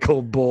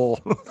mechanical bull.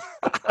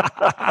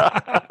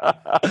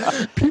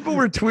 People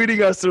were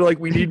tweeting us. They're like,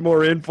 "We need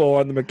more info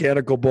on the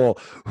mechanical bull.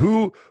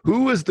 Who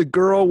was the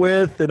girl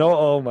with?" And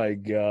oh my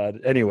god.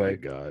 Anyway,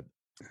 God,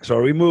 so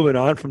are we moving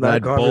on from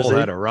that bull conversation?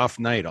 had a rough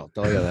night. I'll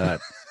tell you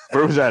that.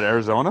 Where was that?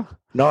 Arizona?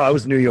 No, I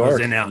was New I York.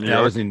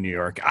 was in New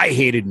York. I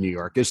hated New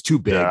York. It's too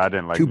big. Yeah, I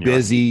didn't like too New York.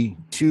 busy.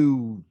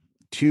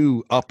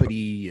 Too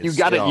uppity. You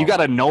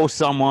gotta know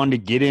someone to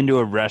get into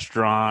a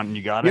restaurant.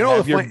 You gotta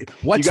have your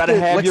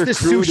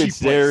crew that's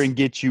there and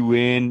get you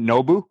in.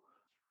 Nobu.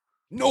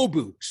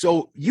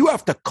 So you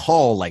have to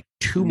call like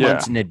 2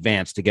 months in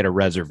advance to get a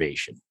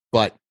reservation.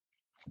 But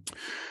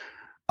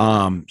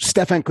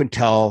Stefan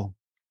Quintel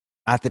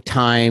at the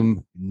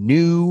time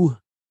knew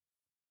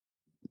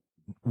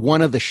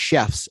one of the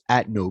chefs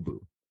at Nobu.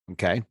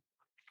 Okay.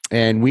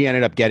 And we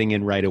ended up getting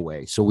in right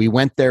away. So we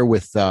went there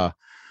with there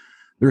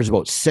was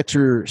about six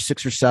or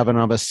seven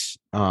of us.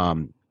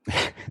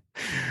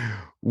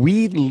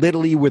 We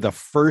literally were the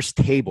first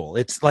table.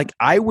 It's like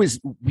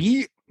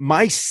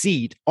my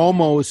seat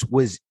almost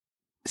was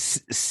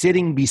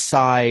sitting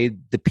beside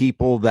the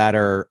people that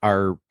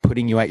are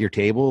putting you at your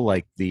table,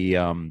 like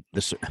and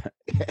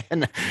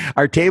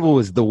our table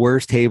was the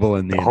worst table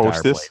in the entire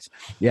hostess place.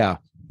 Yeah,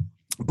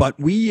 but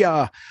we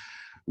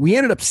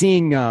ended up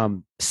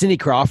seeing Cindy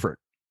Crawford,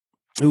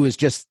 who was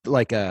just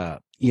like a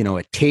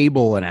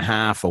table and a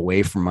half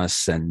away from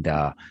us, and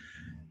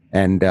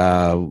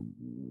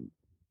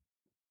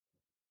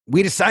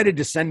we decided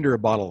to send her a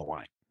bottle of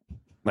wine,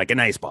 like a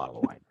nice bottle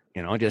of wine.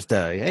 Just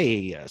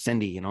hey,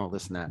 Cindy,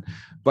 this and that.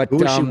 But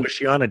was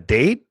she on a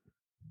date?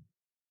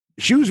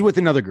 She was with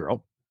another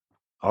girl.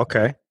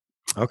 Okay.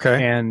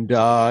 And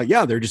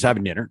they're just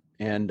having dinner.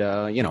 And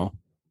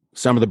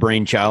some of the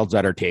brainchilds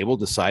at our table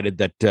decided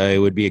that it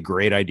would be a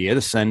great idea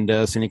to send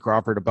Cindy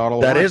Crawford a bottle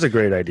of wine. That is a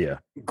great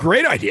idea.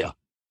 Great idea.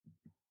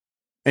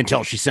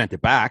 Until she sent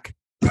it back.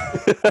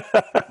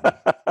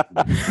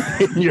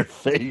 In your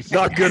face.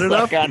 Not good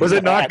enough? Was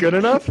it not good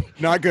enough?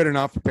 Not good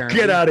enough, apparently.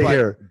 Get out of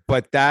here.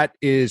 But that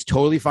is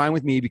totally fine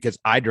with me because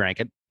I drank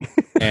it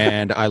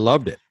and I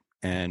loved it.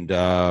 And,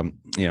 but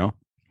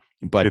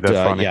Dude, that's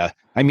funny. yeah,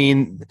 I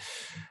mean,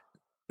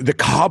 the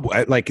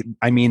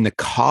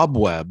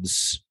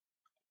cobwebs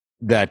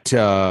that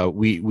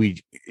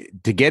we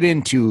to get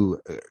into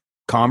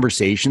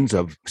conversations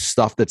of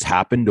stuff that's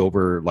happened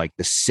over like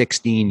the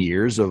 16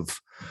 years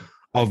of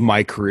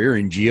my career.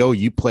 And Gio,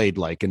 you played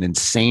like an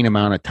insane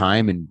amount of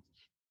time,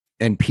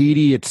 and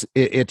Petey,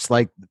 it's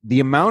like the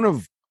amount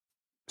of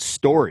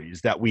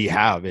stories that we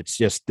have. It's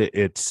just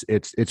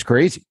it's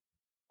crazy.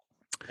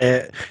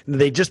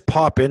 They just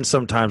pop in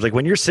sometimes. Like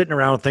when you're sitting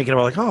around thinking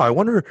about like, oh, I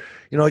wonder,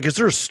 like, is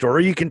there a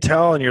story you can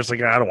tell? And you're just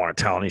like, I don't want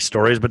to tell any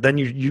stories. But then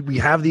we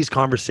have these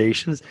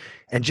conversations,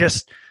 and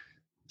just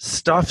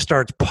stuff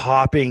starts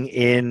popping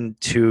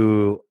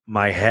into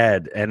my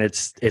head, and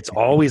it's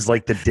always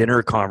like the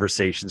dinner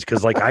conversations,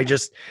 because like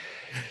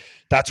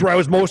that's where I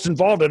was most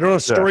involved. I don't know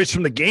stories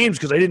from the games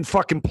because I didn't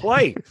fucking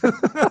play.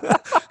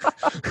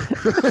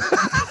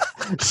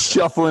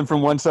 Shuffling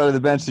from one side of the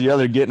bench to the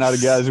other, getting out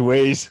of guys'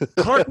 ways.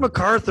 Clark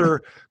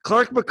MacArthur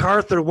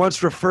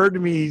once referred to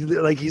me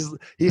like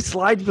he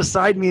slides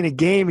beside me in a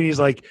game, and he's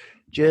like,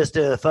 just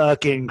a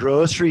fucking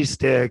grocery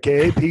stick,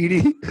 eh,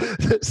 Petey?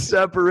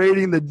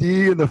 Separating the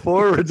D and the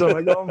forwards.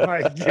 I'm like, oh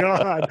my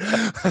God.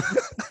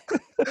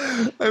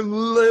 I'm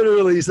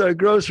literally a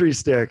grocery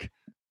stick.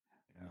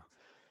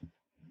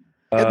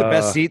 You had the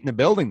best seat in the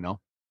building, though.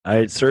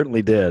 I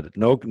certainly did.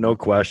 No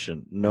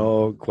question.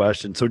 No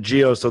question. So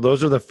Gio,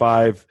 those are the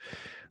five.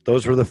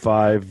 Those were the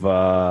five.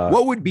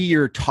 What would be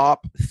your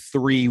top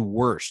 3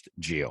 worst,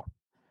 Gio?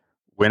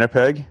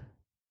 Winnipeg.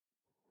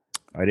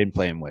 I didn't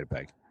play in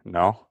Winnipeg.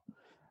 No.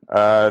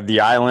 The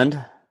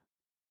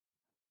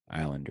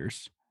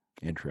Islanders.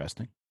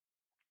 Interesting.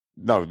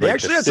 No, they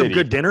actually had some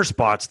good dinner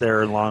spots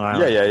there in Long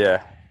Island.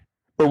 Yeah.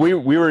 But we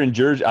were in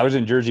Jersey. I was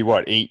in Jersey,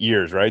 8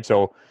 years, right?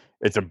 So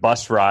it's a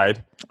bus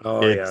ride.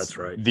 Oh, yeah, that's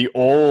right. The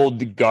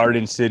old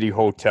Garden City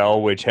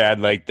Hotel, which had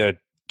like the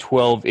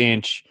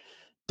 12-inch,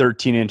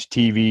 13-inch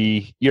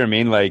TV. You know what I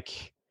mean?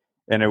 Like,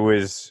 and it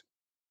was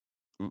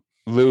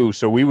Lou.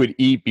 So we would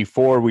eat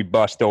before we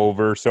bust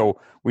over. So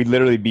we'd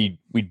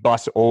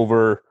bus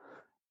over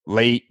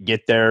late,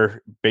 get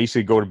there,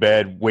 basically go to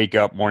bed, wake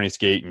up, morning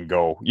skate, and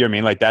go. You know what I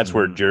mean? Like, that's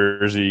where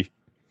Jersey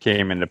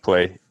came into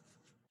play.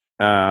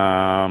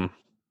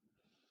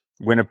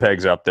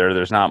 Winnipeg's up there.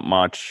 There's not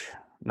much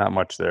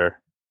there.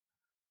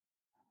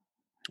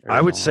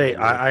 I would say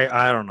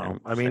I don't know.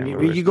 I mean,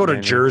 you go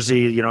to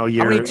Jersey, how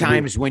many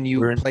times when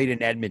you played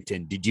in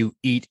Edmonton did you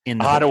eat in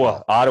the Ottawa?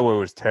 hotel? Ottawa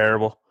was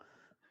terrible.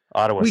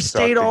 Ottawa. We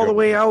stayed all the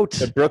way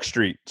out at Brook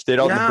Street. Stayed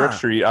out in the Brook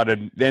Street.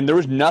 And there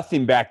was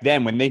nothing back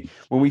then when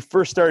we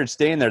first started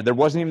staying there. There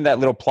wasn't even that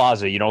little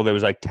plaza. There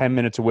was like 10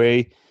 minutes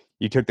away.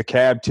 You took the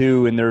cab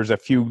to, and there was a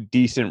few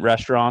decent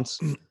restaurants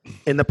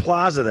in the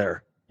plaza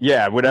there.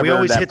 Yeah, whatever. We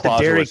always hit the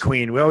Dairy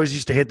Queen. We always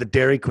used to hit the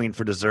Dairy Queen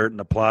for dessert in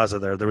the plaza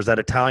there. There was that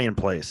Italian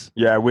place.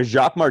 Yeah, with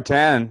Jacques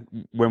Martin,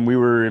 when we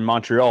were in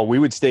Montreal, we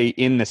would stay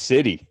in the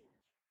city.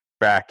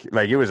 back.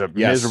 Like it was a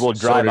Yes, miserable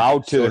so drive did-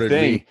 out to so the did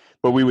thing, we.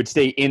 but we would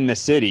stay in the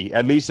city.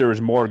 At least there was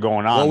more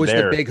going on What was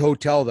there. the big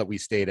hotel that we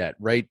stayed at?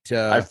 Right.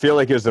 I feel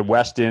like it was the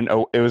Westin.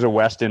 Oh, it was a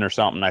Westin or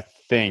something. I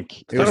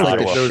think It was I like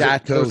thought a was.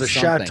 Chateau There was a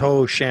something.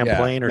 Chateau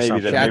Champlain or Maybe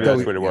something. maybe Chateau-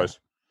 that's what it was.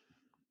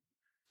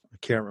 I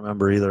can't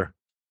remember either.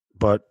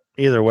 But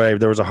either way,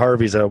 there was a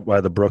Harvey's out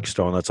by the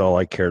Brookstone. That's all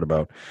I cared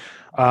about.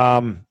 I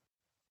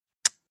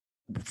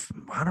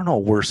don't know,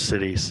 worst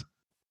cities.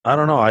 I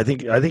don't know. I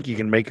think you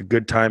can make a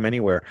good time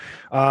anywhere.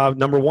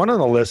 Number one on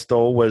the list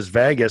though was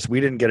Vegas.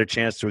 We didn't get a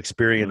chance to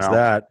experience No.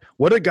 that.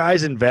 What do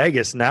guys in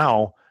Vegas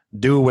now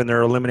do when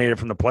they're eliminated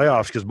from the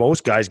playoffs? Because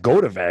most guys go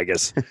to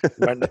Vegas.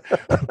 When,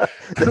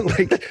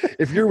 like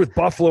if you're with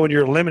Buffalo and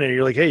you're eliminated,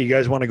 you're like, hey, you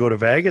guys want to go to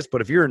Vegas? But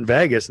if you're in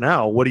Vegas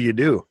now, what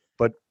do?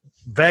 But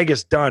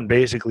Vegas done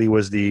basically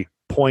was the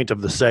point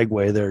of the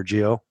segue there,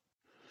 Gio.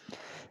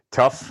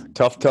 Tough.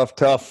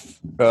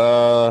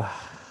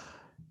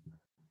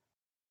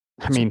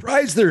 I mean,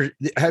 Surprised there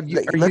are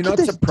you look at not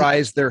this-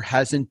 surprised there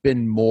hasn't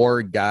been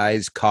more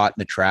guys caught in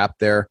the trap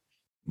there?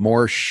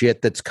 More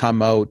shit that's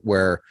come out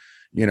where,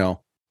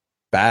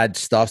 bad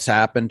stuff's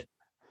happened.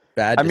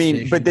 Bad but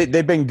decisions.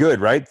 they've been good,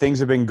 right? Things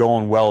have been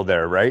going well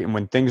there, right? And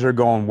when things are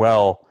going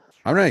well,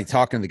 I'm not even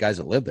talking to the guys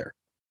that live there.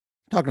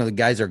 I'm talking to the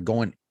guys that are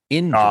going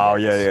in. oh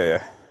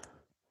yeah.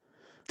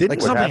 Didn't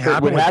Like, something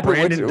happen with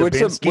Brandon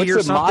Dubinsky What's or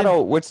the something?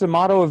 motto? What's the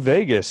motto of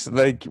Vegas?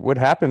 Like what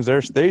happens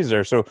there stays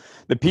there. So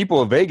the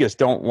people of Vegas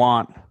don't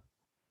want.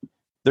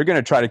 They're going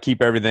to try to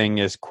keep everything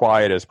as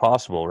quiet as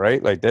possible,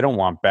 right? Like they don't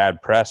want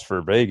bad press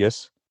for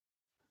Vegas.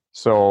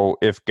 So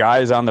if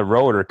guys on the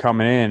road are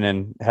coming in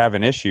and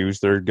having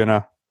issues, they're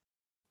not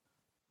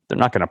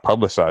going to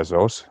publicize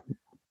those.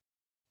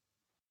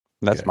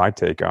 That's Okay. my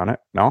take on it.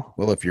 No,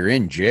 Well, if you're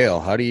in jail,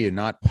 how do you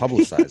not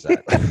publicize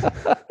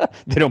that?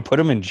 they don't put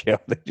them in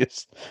jail. They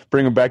just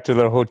bring them back to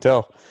the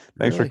hotel.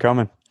 Thanks for Really?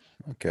 coming.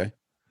 Okay.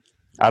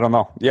 I don't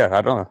know. Yeah,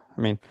 I don't know.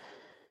 I mean,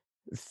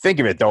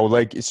 think of it though.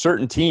 Like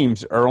certain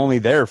teams are only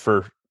there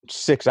for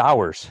 6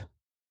 hours.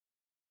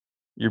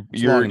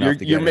 It's long enough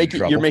to get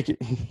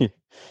in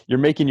You're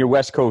making your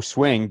West Coast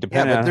swing Yeah,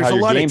 depending but on there's how a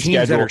your lot of game teams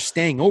that schedule. are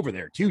staying over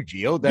there too,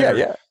 Gio.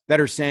 That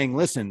are saying,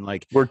 listen,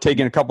 like, We're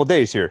taking a couple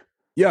days here.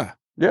 yeah,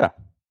 Yeah.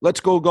 let's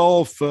go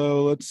golf.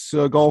 Let's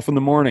golf in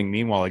the morning.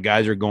 Meanwhile, the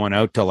guys are going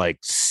out to like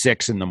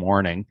 6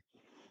 a.m,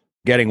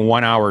 getting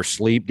 1 hour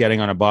sleep, getting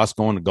on a bus,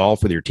 going to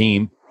golf with your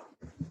team.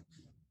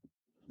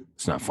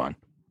 It's not fun.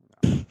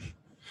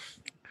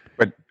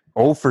 But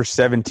 0 for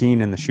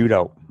 17 in the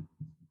shootout.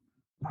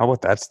 How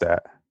about that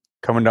stat?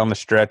 Coming down the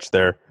stretch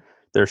their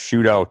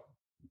shootout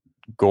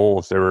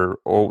goals,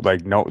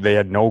 they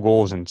had no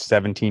goals in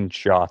 17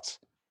 shots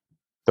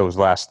those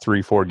last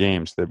 3-4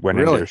 games that went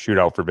into Really? a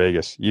shootout for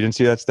Vegas. You didn't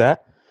see that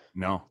stat?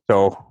 No.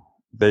 So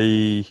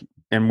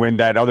when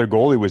that other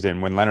goalie was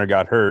in, when Leonard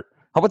got hurt,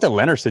 how about the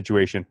Leonard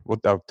situation?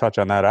 I'll touch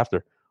on that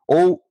after.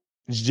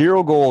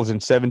 0 goals in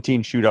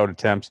 17 shootout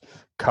attempts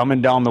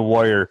coming down the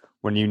wire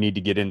when you need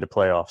to get into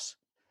playoffs.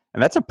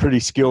 And that's a pretty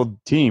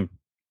skilled team.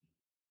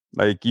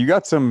 Like you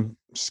got some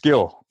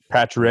skill.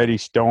 Pacioretty,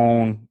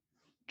 Stone,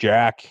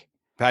 Jack.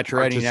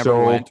 Pacioretty never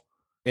So went.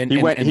 And, He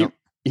and- went. and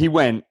He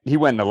went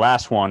in the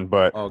last one,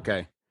 but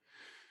okay.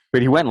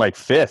 he went like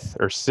 5th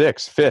or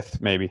 6th, 5th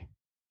maybe,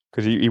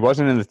 because he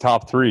wasn't in the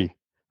top 3.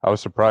 I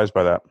was surprised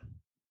by that.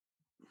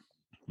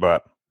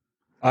 But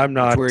I'm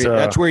not.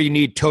 That's where you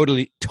need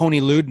Tony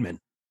Ludman.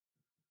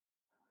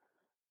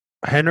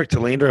 Henrik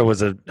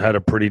Talindra had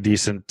a pretty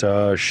decent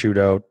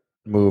shootout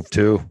move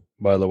too,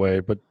 by the way.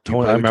 But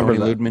Tony, I remember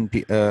Tony that. Ludman,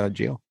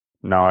 Gio.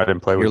 no, I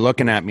didn't play You're with.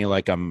 looking at me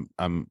like I don't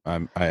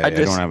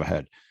have a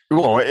head.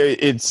 Well,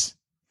 it's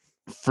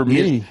for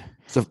me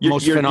It's the You're-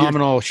 most you're-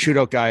 phenomenal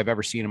shootout guy I've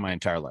ever seen in my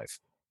entire life.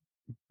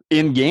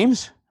 in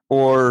games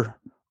or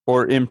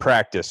in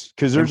practice,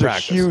 because there's In a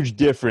practice. huge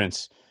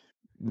difference.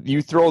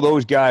 You throw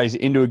those guys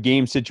into a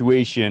game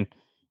situation,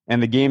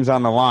 and the game's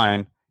on the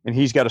line, and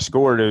he's got to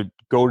score to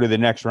go to the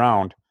next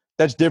round.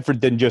 That's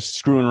different than just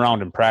screwing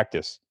around in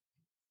practice.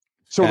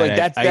 So like Had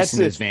that's ice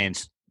in his it.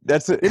 veins.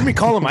 That's it. Didn't we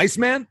call him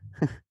Iceman?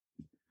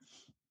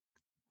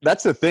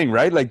 That's the thing,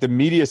 right? Like the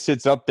media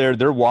sits up there,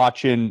 they're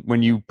watching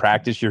when you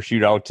practice your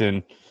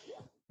shootouts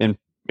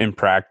in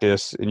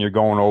practice, and you're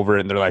going over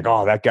it, and they're like,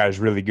 "Oh, that guy's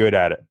really good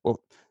at it." Well,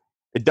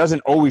 it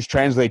doesn't always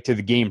translate to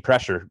the game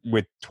pressure.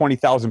 With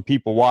 20,000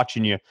 people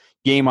watching you,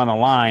 game on the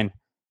line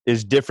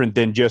is different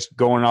than just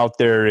going out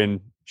there and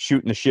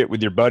shooting the shit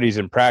with your buddies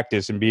in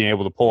practice and being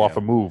able to pull off Yeah.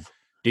 a move.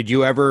 Did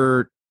you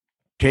ever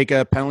take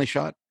a penalty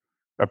shot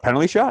A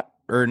penalty shot?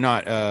 or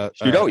not?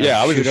 Shootout?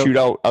 Yeah, I was a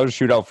shootout. I was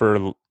a shootout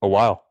for a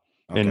while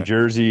in Okay.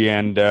 Jersey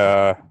and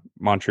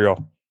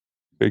Montreal.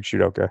 Big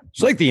shootout guy.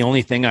 It's like the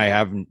only thing I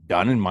haven't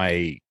done in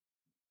my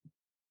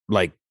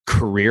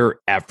career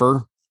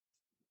ever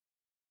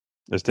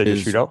Let's take a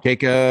is shootout.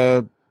 take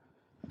a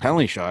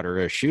penalty shot or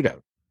a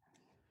shootout.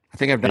 I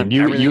think I've done And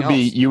everything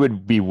else. you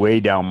would be way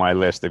down my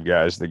list of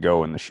guys that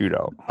go in the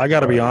shootout. I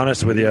got to be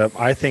honest with you.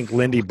 I think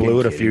Lindy blew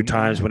it a few kidding me?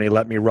 times when he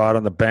let me rot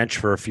on the bench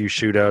for a few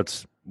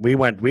shootouts. We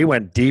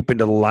went deep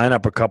into the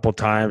lineup a couple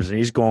times, and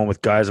he's going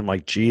with guys. I'm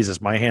like,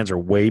 Jesus, my hands are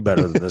way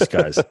better than this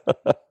guy's.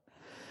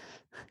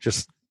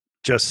 Just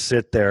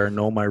sit there,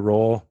 know my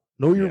role,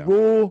 know your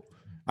role.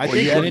 I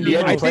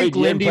think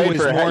Lindy was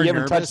more you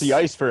haven't touched nervous. the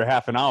ice for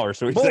half an hour,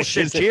 so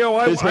Bullshit, his Gio.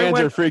 hands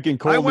are freaking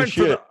cold as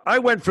shit. I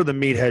went for the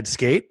meathead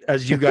skate,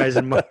 as you guys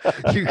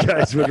you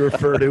guys would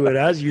refer to it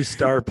as, you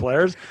star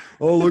players.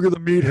 Oh, look at the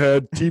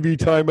meathead. TV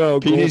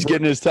timeout. Petey's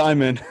getting his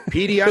time in.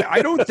 Petey,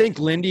 I don't think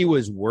Lindy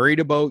was worried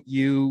about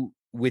you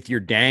with your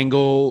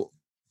dangle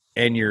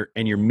and your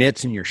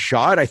mitts and your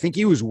shot. I think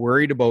he was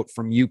worried about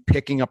from you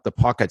picking up the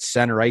puck at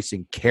center ice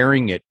and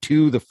carrying it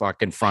to the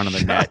fucking front of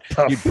the net.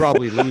 You'd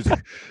probably lose it.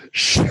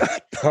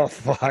 Shut the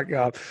fuck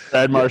up.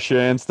 Brad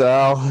Marchand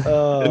style.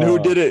 And who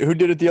did it? Who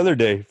did it the other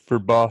day for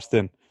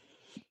Boston?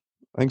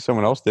 I think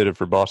someone else did it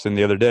for Boston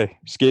the other day.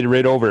 Skated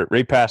right over it,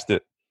 right past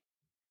it.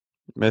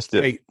 Missed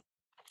it. Hey,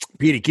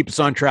 Petey, keep us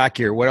on track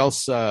here. What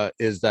else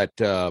is that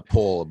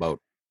poll about?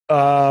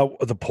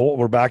 The poll.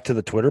 We're back to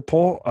the Twitter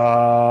poll.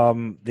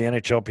 The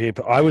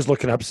NHLPA. I was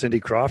looking up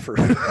Cindy Crawford.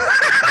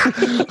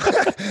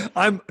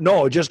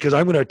 Just because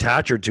I'm going to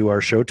attach her to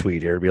our show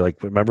tweet here. Be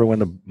like, remember when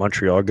the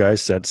Montreal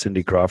guys sent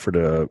Cindy Crawford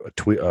a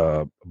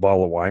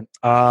bottle of wine?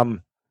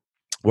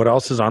 What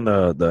else is on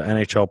the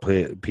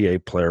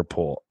NHLPA player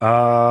poll?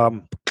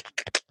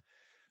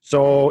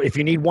 So if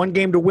you need one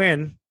game to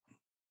win,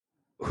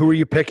 who are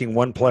you picking?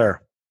 One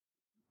player.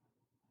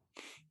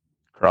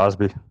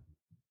 Crosby.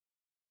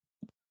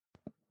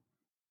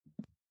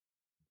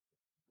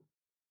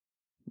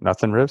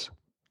 Nothing, Rivs?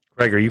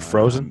 Greg, are you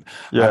frozen?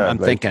 Yeah, I'm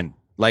thinking.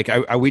 Like,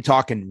 are we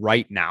talking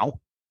right now?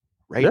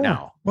 Right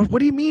now? What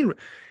do you mean?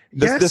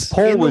 This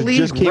poll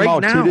just came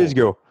out 2 days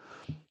ago.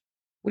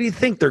 What do you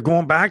think? They're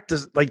going back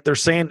to, like, they're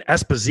saying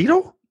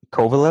Esposito?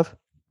 Kovalev?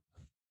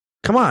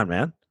 Come on,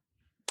 man.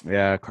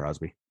 Yeah,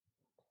 Crosby.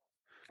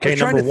 Okay, I'm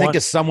trying to think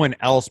of someone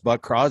else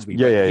but Crosby.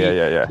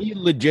 Yeah. He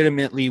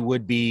legitimately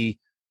would be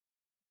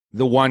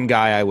the one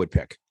guy I would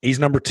pick. He's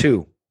number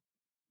 2.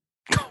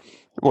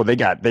 Well,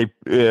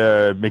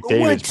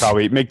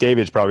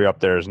 McDavid's probably up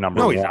there as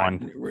number one.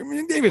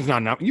 McDavid's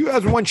not number. You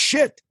hasn't won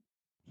shit.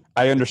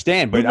 I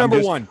understand, but Who's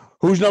number one?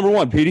 Who's number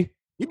one, Petey?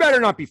 You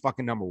better not be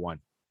fucking number one.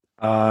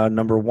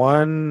 Number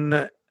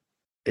 1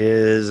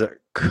 is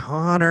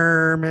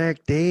Connor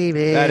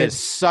McDavid. That is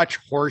such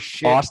horse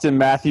shit. Austin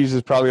Matthews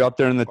is probably up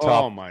there in the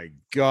top. Oh my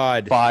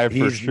god, 5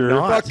 for sure.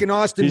 Fucking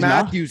Austin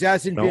Matthews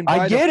hasn't been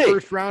by the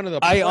first round of the.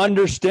 I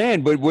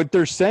understand, but what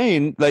they're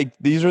saying, like,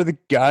 these are the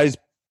guys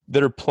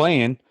that are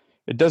playing.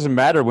 It doesn't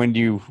matter when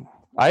you.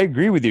 I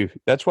agree with you.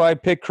 That's why I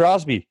picked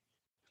Crosby.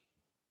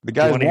 The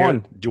guy's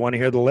won. Do you want to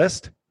hear the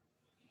list?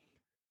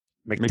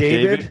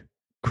 McDavid,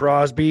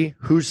 Crosby.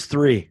 Who's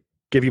 3?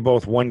 Give you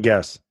both one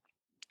guess.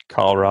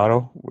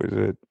 Colorado. Was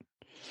it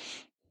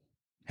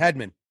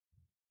Hedman?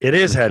 It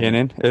is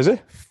Hedman. Is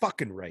it?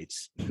 Fucking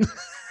rights.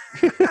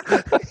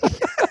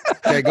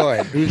 Okay, go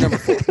ahead. Who's number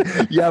 4?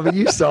 Yeah, but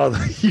you saw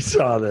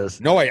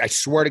this. No, I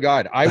swear to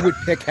God, I would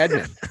pick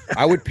Hedman.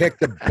 I would pick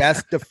the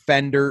best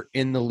defender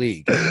in the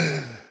league.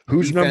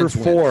 Who's number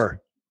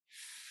 4?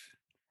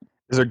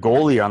 There's a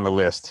goalie on the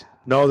list.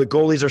 No, the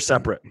goalies are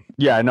separate.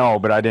 Yeah, I know,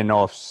 but I didn't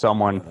know if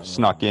someone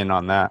snuck in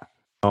on that.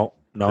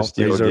 No.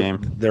 Steal game.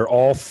 They're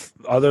all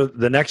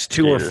the next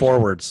 2 are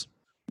forwards.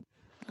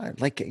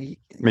 Like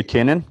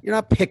McKinnon? You're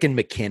not picking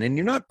McKinnon.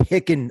 You're not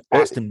picking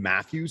Austin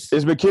Matthews.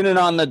 Is McKinnon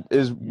on the?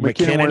 Is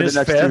McKinnon one of the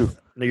next 5th? 2?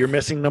 No, you're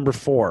missing number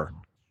 4.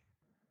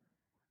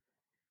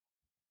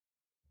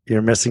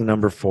 You're missing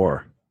number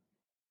 4.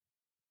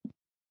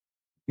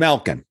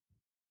 Malkin.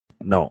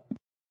 No.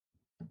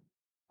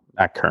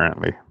 Not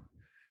currently.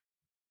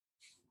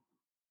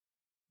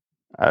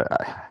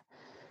 I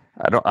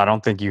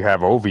don't think you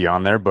have Ovi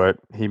on there, but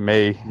he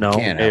may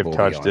have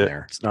touched it.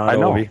 There. It's not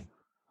Ovi.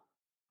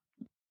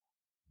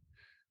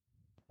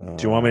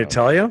 Do you want me to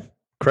tell you?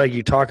 Craig,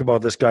 you talk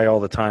about this guy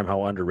all the time,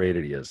 how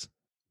underrated he is.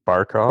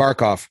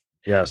 Barkov?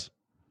 Yes.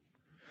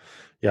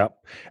 Yeah.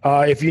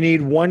 If you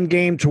need one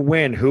game to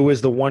win, who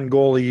is the one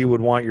goalie you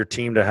would want your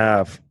team to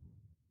have?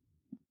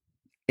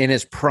 In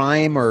his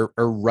prime or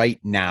right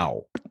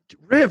now?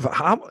 Riv,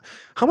 how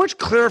much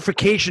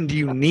clarification do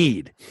you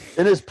need?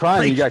 In his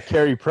prime, you got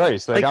Carey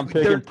Price. I'm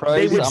picking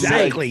Price. They would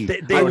say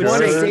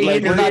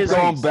we're not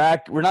going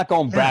back. We're not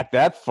going back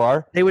that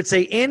far. They would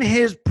say in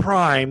his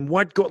prime,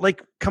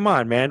 come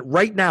on, man.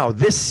 Right now,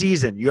 this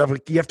season, you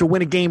have to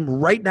win a game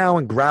right now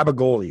and grab a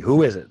goalie.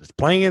 Who is it? It's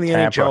playing in the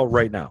NHL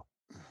right now.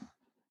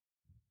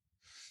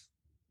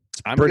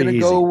 I'm going to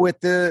go with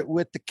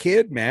the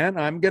kid, man.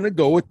 I'm going to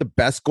go with the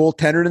best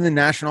goaltender in the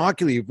National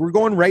Hockey League. If we're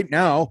going right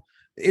now,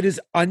 it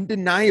is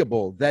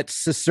undeniable that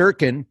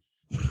Shesterkin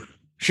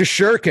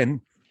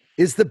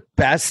is the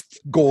best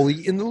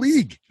goalie in the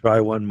league. Try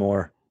one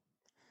more.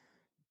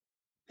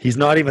 He's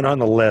not even on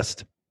the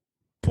list.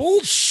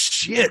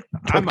 Bullshit.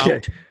 I'm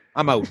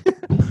out.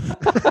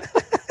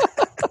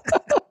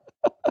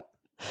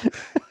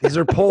 These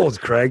are polls,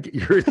 Craig.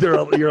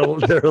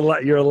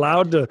 You're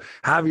allowed to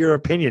have your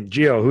opinion.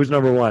 Gio, who's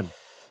number 1?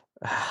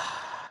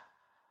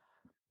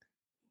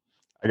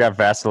 I got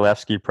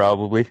Vasilevsky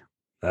probably.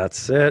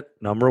 That's it.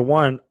 Number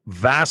one.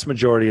 Vast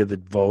majority of the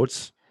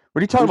votes. What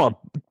are you talking about?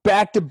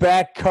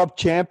 Back-to-back Cup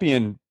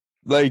champion.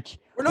 Like,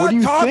 We're what not are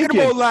you talking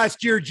thinking? about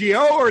last year,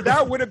 Gio, or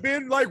that would have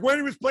been like when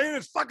he was playing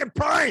his fucking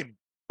prime.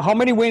 How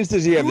many wins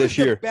does he have He was this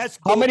the year? best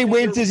How many goaltender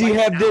wins does he right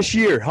have now. this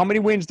year? How many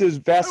wins does I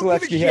don't give a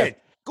Vasilevsky have?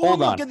 shit. Go Hold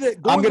look on. at the-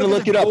 go I'm and gonna look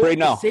look at it up the right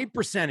now. Save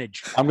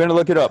percentage. I'm going to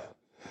look it up.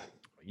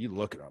 You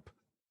look it up.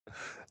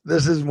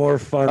 This is more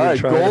fun All than right,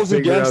 trying goals to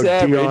figure against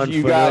out average, Dion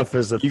you got- Phaneuf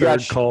as a you got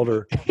third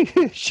Calder.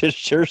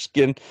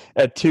 Sherskin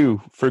at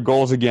 2 for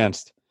goals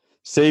against.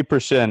 Save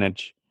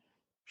percentage.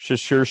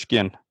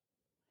 Sherskin.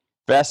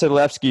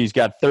 Vasilevsky's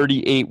got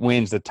 38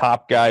 wins. The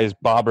top guy is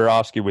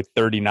Bobrovsky with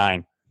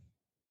 39.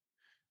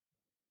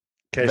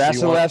 Okay, so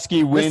you want-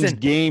 Vasilevsky wins Listen.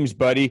 games,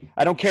 buddy.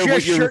 I don't care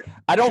what your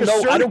I don't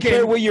know. I don't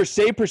care what your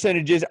save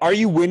percentage is. Are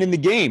you winning the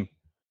game?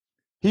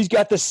 He's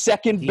got the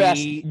second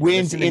best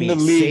wins Listen to in the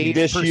me. league Save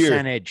this year.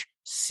 percentage.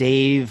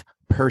 Save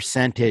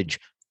percentage.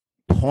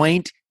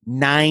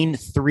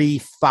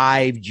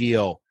 0.935,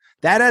 Gio.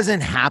 That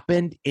hasn't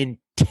happened in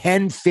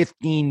 10,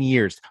 15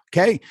 years.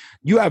 Okay.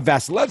 You have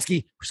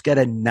Vasilevsky, who's got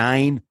a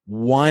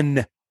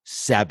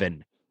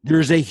 917.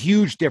 There's a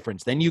huge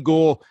difference. Then you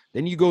go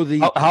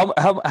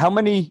the How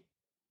many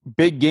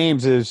big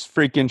games has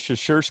freaking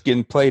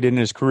Sherskin played in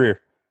his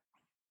career?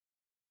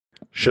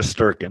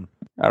 Shesterkin.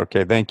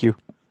 Okay, thank you.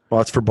 Well,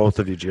 that's for both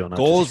of you, Gio. not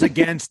goals just-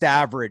 against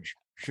average.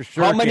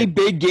 How many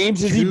big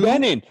games has he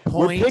been in?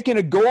 We're picking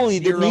a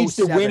goalie that needs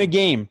to win a 2.07.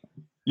 game.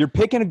 You're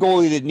picking a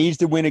goalie that needs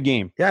to win a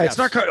game. Yeah, it's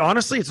Yes. not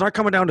honestly. It's not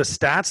coming down to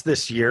stats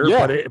this year,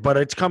 Yeah. but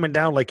it's coming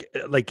down like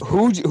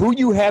Who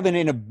you having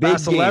in a big game?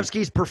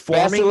 Vasilevsky's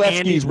performing and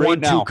Vasilevsky's he's right won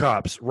now. 2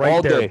 cups right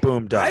All there. day.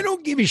 Boom, done. I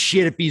don't give a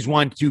shit if he's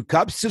won 2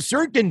 cups.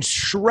 Sisirkin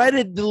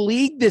shredded the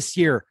league this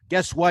year.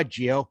 Guess what,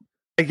 Gio?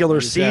 Regular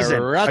He's a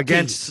season rookie.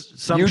 against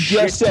some You shit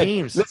just said,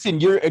 teams.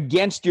 listen, you're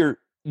against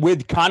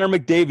with Connor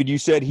McDavid. You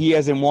said he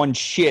hasn't won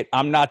shit.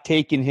 I'm not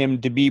taking him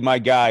to be my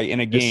guy in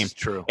a This game. is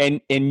true. And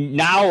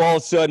now all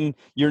of a sudden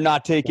you're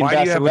not taking Why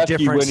do you have a Vasilevsky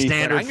different when he's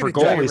standard I'm for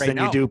gonna tell you goalies right than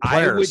now, you do I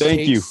would players? Thank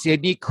take you.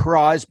 Sidney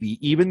Crosby,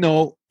 even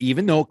though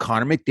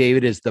Connor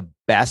McDavid is the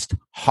best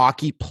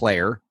hockey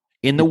player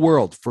in the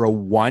world for a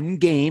one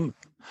game.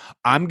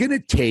 I'm going to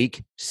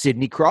take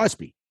Sidney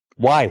Crosby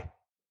Why?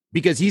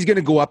 because he's going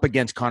to go up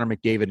against Connor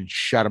McDavid and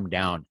shut him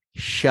down.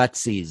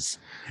 Shutsies.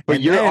 But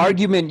And your then-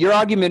 argument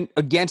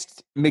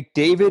against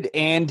McDavid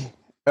and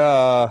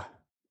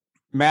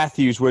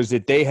Matthews was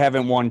that they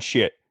haven't won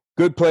shit.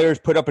 Good players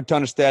put up a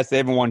ton of stats. They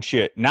haven't won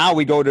shit. Now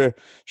we go to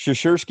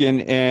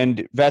Shesterkin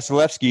and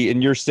Vasilevsky,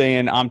 and you're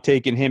saying I'm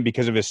taking him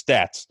because of his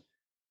stats.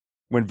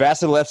 When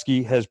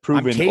Vasilevsky has I'm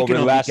proven taking over the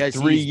him last because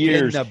 3 he's been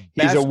years the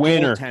he's a best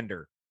winner.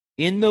 goaltender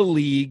in the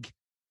league.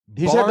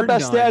 He's had the bar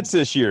best none. stats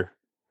this year,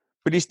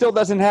 but he still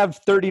doesn't have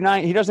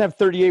 39. He doesn't have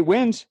 38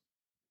 wins.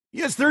 He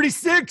has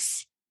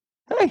 36.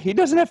 Hey, he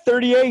doesn't have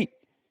 38.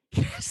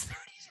 He has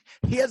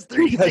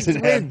 36 He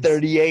doesn't have wins.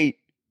 38.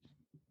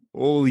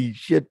 Holy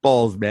shit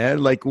balls,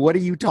 man. Like, what are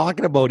you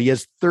talking about? He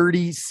has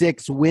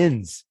 36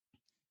 wins.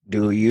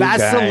 Do you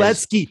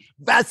Vasilevsky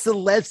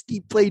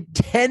played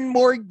 10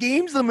 more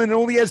games than him and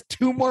only has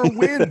 2 more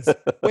wins.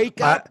 Wake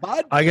up,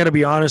 bud. I got to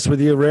be honest with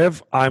you,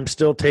 Riv. I'm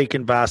still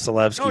taking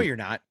Vasilevsky. No, you're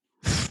not.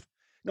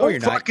 No, Don't you're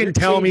not. fucking You're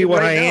tell me changing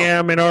what right I now.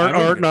 am and I don't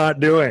aren't even- not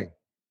doing.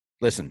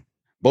 Listen,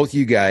 both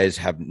you guys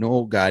have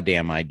no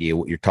goddamn idea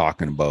what you're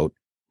talking about.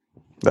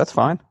 That's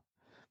fine.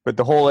 But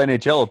the whole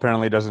NHL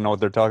apparently doesn't know what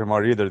they're talking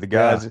about either. The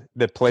guys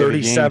that play the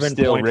game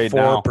still right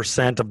now.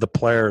 37.4% of the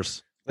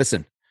players.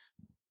 Listen,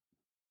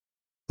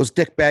 those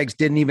dickbags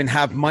didn't even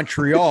have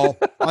Montreal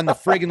on the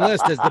friggin'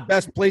 list as the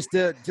best place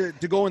to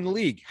go in the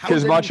league. How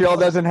Because is it Montreal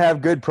even- doesn't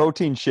have good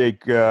protein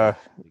shake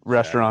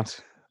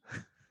restaurants.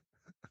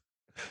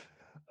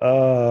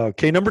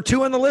 Okay, number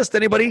 2 on the list.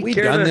 Anybody? We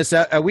care done to- this?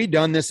 Are we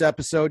done this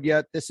episode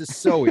yet? This is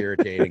so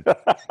irritating.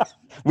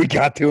 We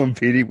got to him,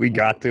 Petey. We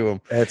got to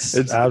him. It's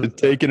It's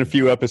taken a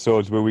few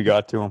episodes, but we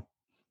got to him.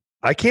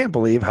 I can't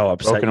believe how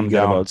upset Broken you them get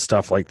down. about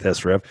stuff like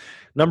this, Riv.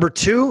 Number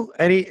 2,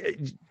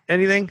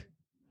 anything?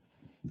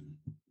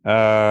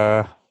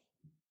 I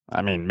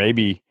mean,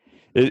 maybe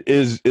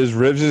is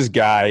Rivs'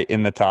 guy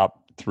in the top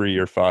 3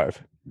 or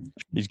 5?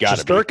 He's got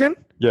to be. Shesterkin?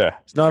 Yeah.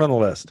 It's not on the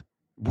list.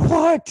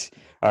 What?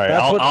 All right,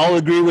 That's what- I'll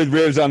agree with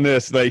Rivs on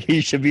this. Like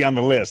he should be on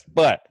the list,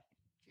 but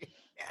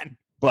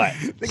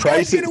The Price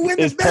guy's gonna win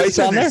the is Price best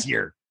on there? this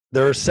year.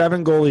 There are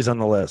 7 goalies on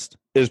the list.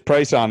 Is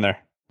Price on there?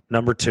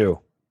 Number 2.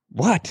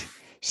 What?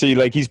 See,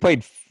 like he's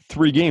played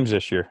 3 games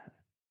this year.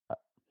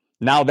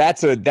 Now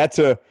that's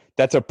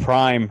a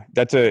prime.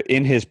 That's a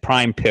in his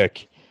prime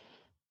pick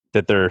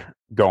that they're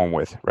going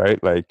with,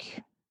 right?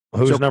 Like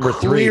Who's So number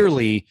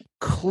 3?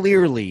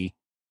 Clearly,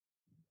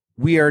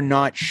 we are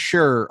not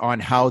sure on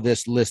how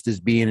this list is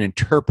being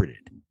interpreted.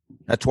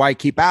 That's why I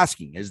keep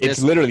asking. Is this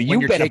it's literally when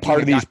you've you're been a taking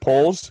part of guy- these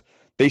polls.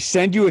 They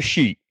send you a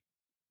sheet.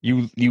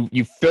 You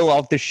fill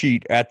out the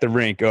sheet at the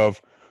rink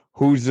of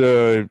who's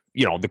the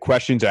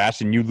questions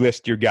asked, and you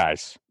list your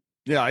guys.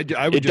 Yeah, I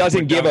would It just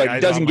doesn't put give down a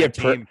guys doesn't on my give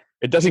per, team.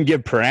 It doesn't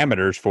give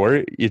parameters for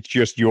it. It's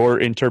just your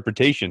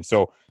interpretation.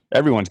 So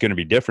everyone's going to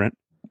be different.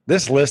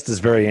 This list is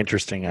very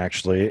interesting,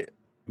 actually.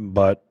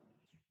 But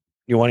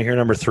you want to hear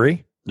number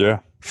 3? Yeah,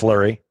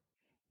 Fleury.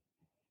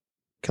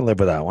 Can live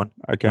with that one.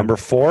 I can. Number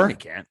 4?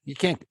 You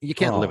can't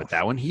live with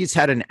that one. He's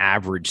had an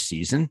average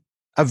season.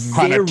 On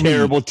a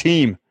terrible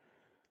team.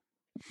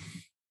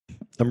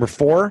 Number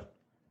 4?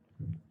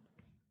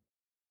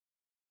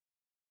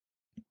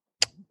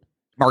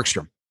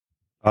 Markstrom.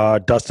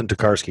 Dustin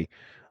Tokarski.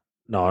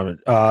 No,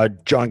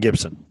 John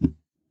Gibson.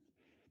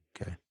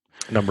 Okay.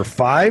 Number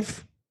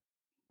 5,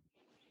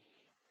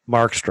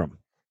 Markstrom.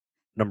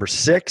 Number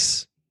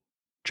 6,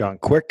 John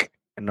Quick.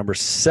 And number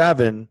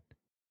 7,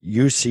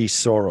 UC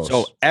Soros.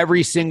 So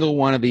every single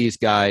one of these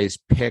guys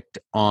picked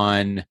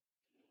on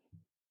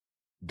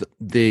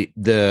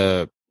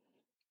the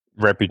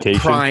Reputation.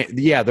 prime,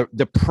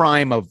 the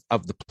prime of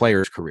the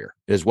player's career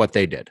is what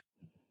they did.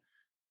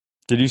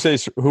 Did you say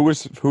who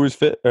was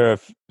fit?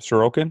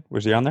 Sorokin,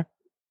 was he on there?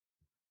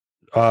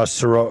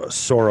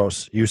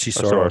 Soros, UC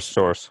Soros.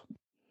 Soros.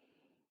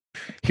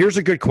 Here's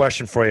a good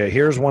question for you.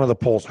 Here's one of the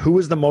polls. Who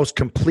is the most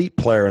complete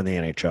player in the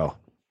NHL?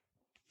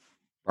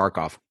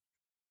 Barkov.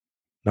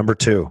 Number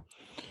 2.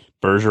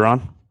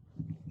 Bergeron.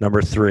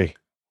 Number 3.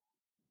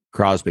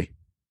 Crosby.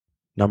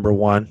 Number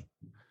 1.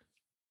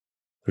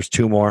 There's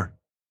 2 more.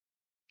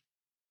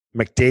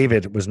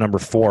 McDavid was number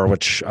 4,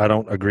 which I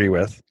don't agree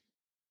with.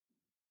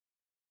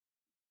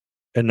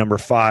 And number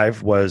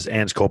 5 was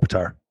Ans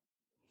Kopitar.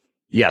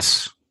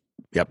 Yes.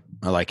 Yep.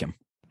 I like him.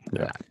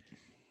 Yeah.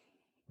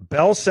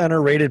 Bell Center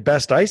rated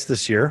best ice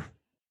this year.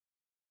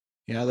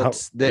 Yeah,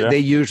 they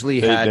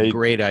usually had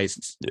great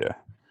ice. Yeah.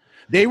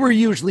 They were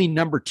usually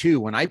number 2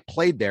 when I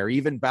played there,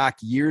 even back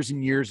years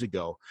and years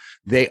ago.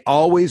 They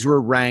always were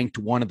ranked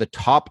one of the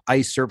top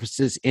ice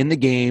surfaces in the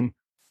game,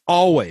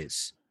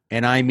 always.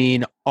 And I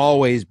mean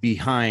always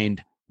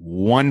behind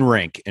one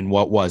rink. And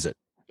what was it?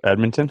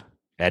 Edmonton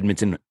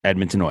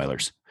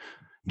Oilers.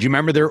 Do you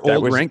remember their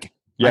old rink?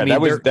 Yeah, I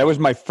mean, that was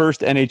my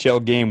first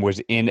NHL game was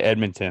in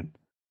Edmonton.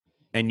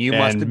 And you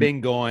must have been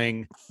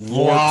going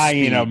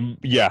flying.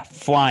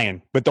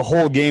 Flying. But the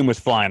whole game was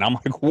flying. I'm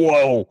like,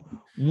 whoa.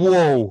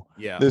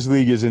 Yeah. This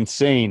league is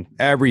insane.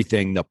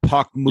 Everything, the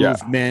puck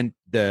movement,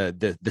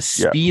 the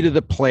speed of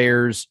the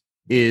players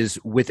is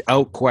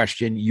without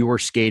question. You are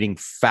skating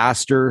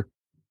faster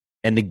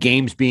and the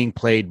game's being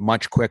played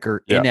much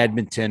quicker in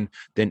Edmonton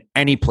than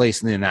any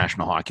place in the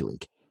National Hockey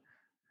League.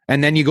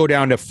 And then you go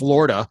down to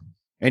Florida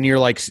and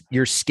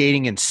you're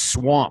skating in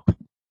swamp.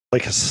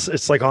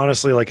 It's like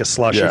honestly like a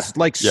slush. Yeah. It's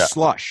like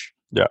slush.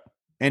 Yeah.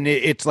 And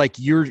it's like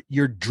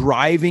you're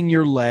driving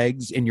your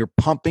legs and you're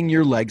pumping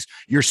your legs.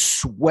 You're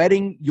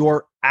sweating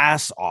your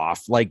ass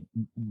off like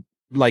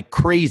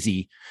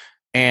crazy,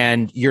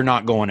 and you're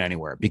not going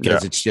anywhere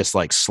because it's just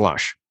like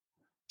slush.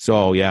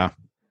 So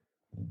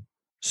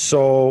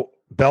So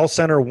Bell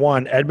Center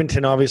 1,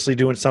 Edmonton obviously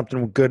doing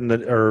something good in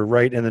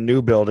the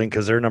new building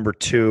because they're number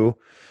 2.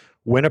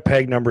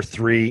 Winnipeg number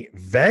 3,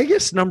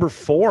 Vegas number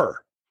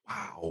 4.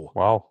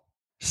 Wow.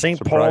 St.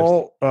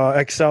 Paul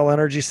XL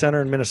Energy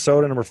Center in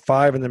Minnesota number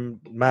 5, and then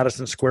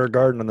Madison Square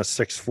Garden on the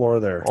 6th floor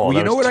there. Oh,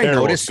 you know what terrible.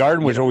 I noticed?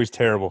 Garden was always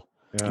terrible.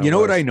 Yeah, you know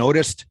what I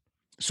noticed?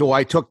 So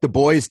I took the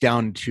boys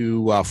down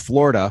to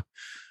Florida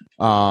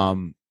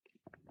to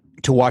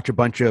watch a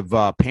bunch of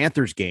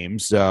Panthers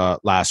games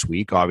last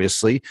week,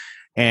 obviously.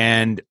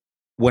 And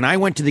when I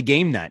went to the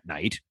game that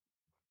night,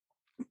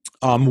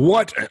 and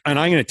I'm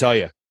going to tell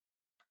you,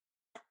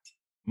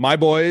 my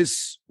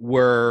boys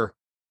were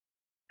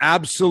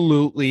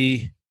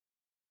absolutely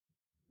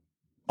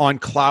on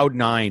cloud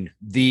 9.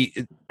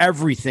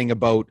 Everything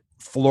about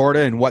Florida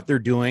and what they're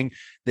doing,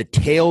 the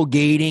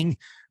tailgating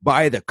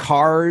by the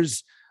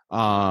cars.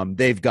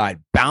 They've got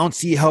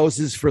bouncy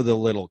houses for the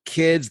little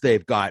kids.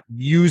 They've got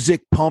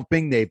music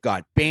pumping. They've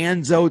got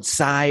bands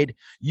outside.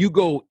 You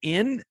go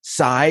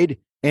inside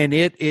and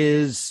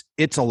it's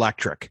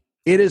electric.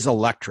 It is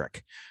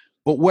electric.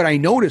 But what I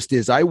noticed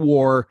is I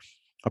wore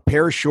a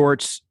pair of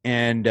shorts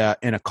and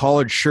a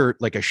collared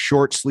shirt, like a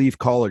short sleeve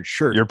collared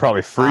shirt. You're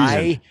probably freezing.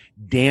 I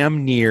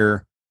damn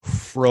near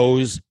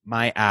froze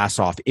my ass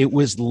off. It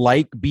was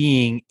like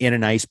being in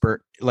an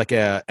iceberg, like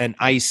an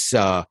ice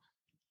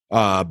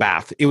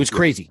bath. It was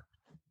crazy.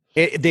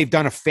 They've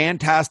done a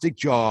fantastic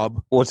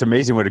job. Well, it's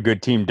amazing what a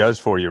good team does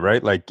for you,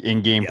 right? Like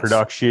in-game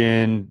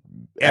production,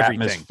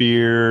 everything.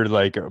 Atmosphere,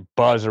 like a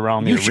buzz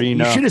around the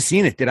arena. You should have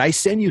seen it. Did I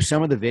send you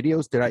some of the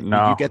videos? Did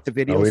you get the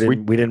videos? No,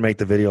 we didn't make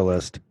the video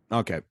list.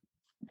 Okay.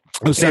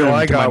 All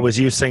I got was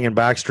you singing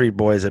Backstreet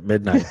Boys at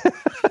midnight.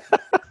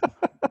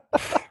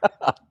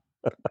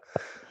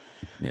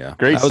 Yeah.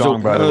 Great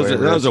song, by the way.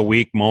 That was a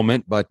weak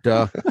moment, but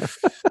that's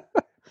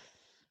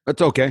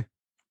okay.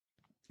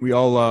 We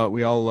all have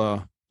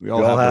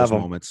those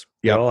moments.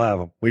 Yeah, we all have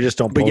them. We just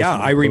don't. But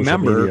I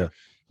remember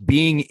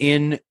being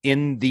in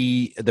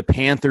the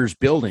Panthers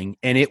building,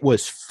 and it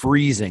was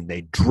freezing.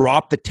 They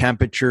dropped the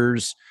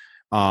temperatures.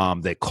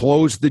 They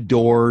closed the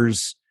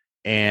doors,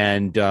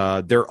 and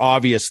they're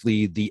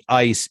obviously the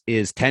ice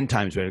is 10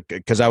 times better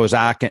because I was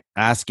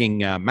asking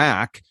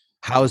Mac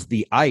how's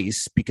the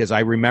ice? Because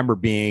I remember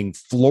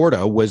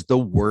Florida was the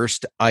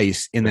worst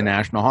ice in the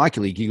National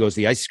Hockey League. He goes,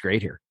 the ice is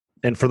great here.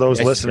 And for those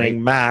Yes, listening,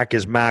 great. Mac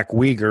is Mac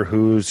Weegar,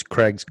 who's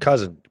Craig's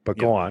cousin. But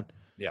go on.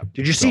 Yeah.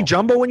 Did you see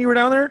Jumbo when you were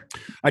down there?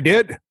 I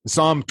did.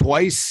 Saw him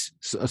twice.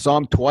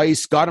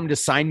 Got him to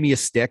sign me a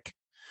stick.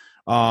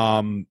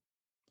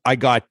 I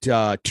got 2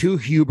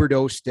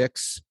 Huberto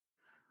sticks.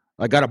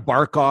 I got a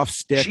Barkov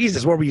stick.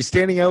 Jesus, what were you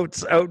standing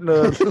out in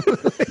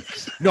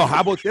the? No, how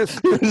about this?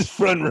 His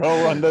front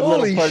row on the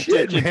Holy little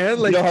shit, partition. man!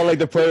 Like, You know how like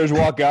the players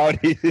walk out.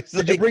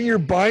 did you bring your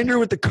binder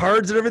with the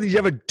cards and everything? Did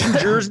you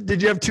have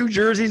Did you have 2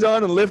 jerseys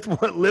on and lift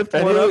one up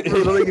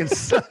so they can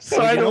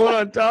sign the one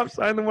on top,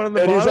 sign the one on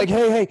the bottom? And he's like,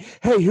 hey,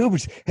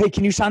 Hubers, hey,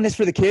 can you sign this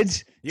for the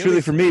kids? It's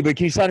really for me, but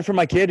can you sign it for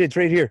my kid? It's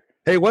right here.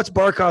 Hey, what's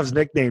Barkov's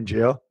nickname,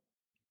 Jill?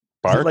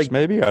 Barks, like-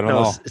 maybe? I don't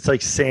know. It's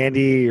like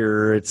Sandy,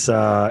 or it's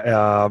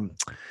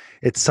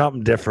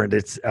something different.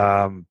 It's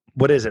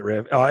what is it,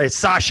 Riv? It's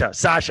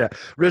Sasha.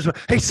 Riv's,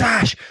 hey,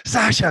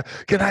 Sasha,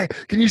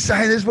 can you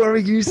sign this for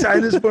me? Can you sign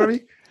this for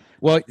me?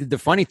 Well, the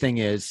funny thing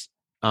is,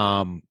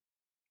 I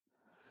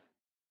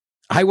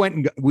went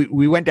and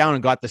we went down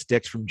and got the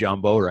sticks from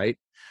Jumbo, right?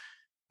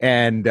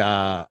 And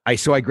I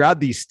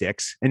grabbed these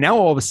sticks, and now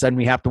all of a sudden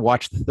we have to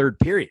watch the third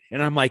period,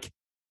 and I'm like,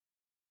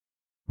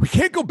 we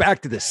can't go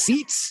back to the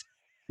seats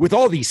with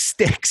all these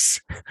sticks.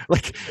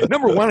 Like,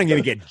 number one, I'm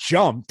going to get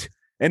jumped.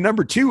 And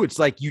number two, it's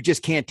like, you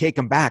just can't take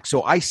them back.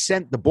 So I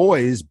sent the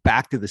boys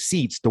back to the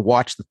seats to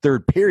watch the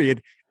third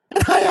period.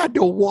 And I had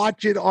to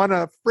watch it on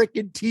a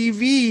freaking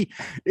TV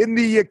in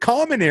the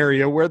common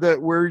area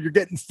where you're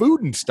getting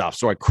food and stuff.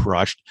 So I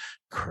crushed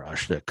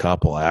a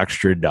couple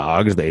extra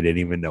dogs. They didn't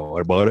even know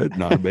about it.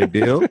 Not a big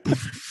deal.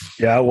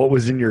 Yeah. What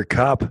was in your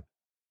cup?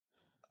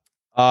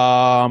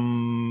 What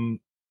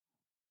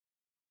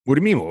do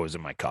you mean? What was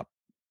in my cup?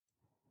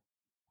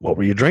 What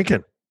were you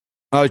drinking?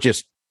 I was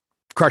just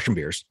crushing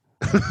beers.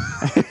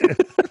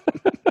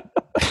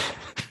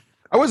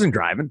 I wasn't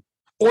driving.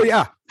 Oh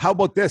yeah. How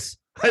about this?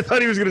 I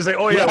thought he was going to say,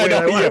 "Oh yeah, I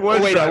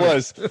I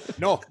was.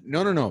 No.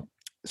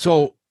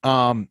 So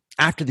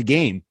after the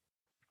game,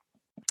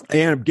 I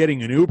ended up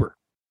getting an Uber.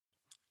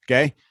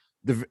 Okay,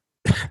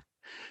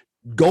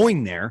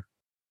 going there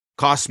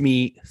cost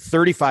me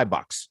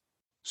 $35.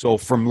 So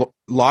from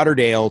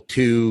Lauderdale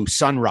to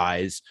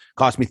Sunrise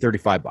cost me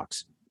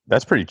 $35.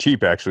 That's pretty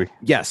cheap, actually.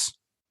 Yes.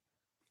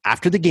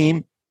 After the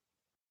game,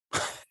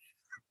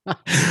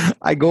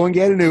 I go and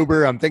get an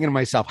Uber. I'm thinking to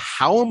myself,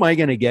 how am I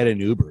going to get an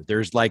Uber?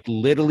 There's like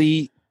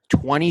literally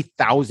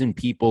 20,000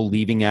 people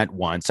leaving at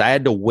once. I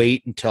had to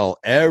wait until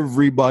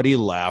everybody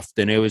left.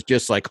 And it was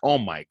just like, oh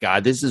my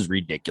God, this is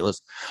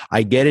ridiculous.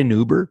 I get an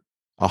Uber,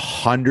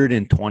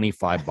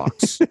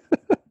 $125.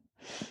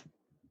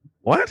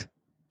 What?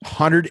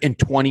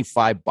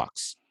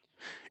 $125.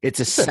 It's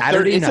a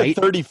Saturday night. It's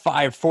a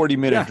 35,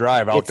 40-minute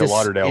drive out to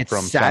Lauderdale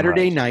from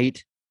Saturday Sunrise.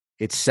 night.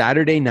 It's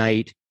Saturday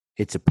night.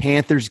 It's a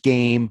Panthers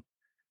game,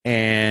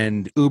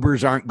 and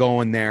Ubers aren't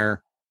going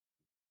there.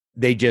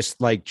 They just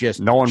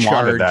no one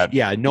wanted that.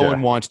 Yeah, no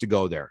one wants to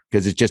go there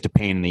because it's just a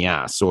pain in the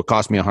ass. So it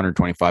cost me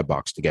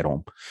 $125 to get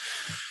home.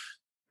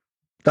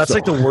 That's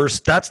like the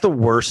worst. That's the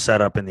worst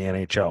setup in the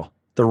NHL.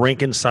 The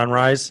rink in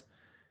Sunrise,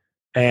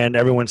 and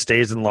everyone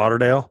stays in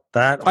Lauderdale.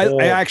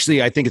 I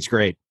think it's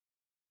great.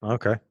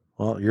 Okay.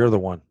 Well, you're the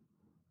one.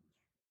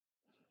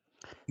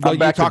 I'm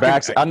back to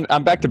backs.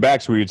 I'm back to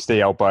backs. We would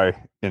stay out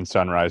in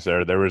Sunrise.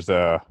 There was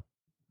I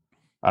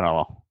don't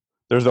know.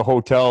 There's a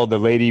hotel. The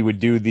lady would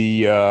do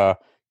the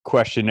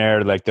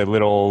questionnaire, like the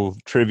little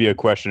trivia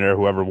questionnaire.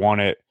 Whoever won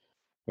a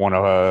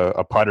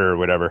putter or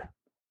whatever.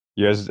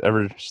 You guys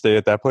ever stay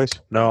at that place?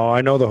 No,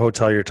 I know the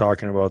hotel you're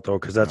talking about though,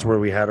 because that's where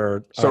we had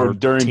our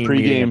during team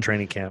meeting and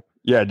training camp.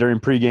 Yeah, during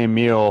pregame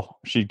meal,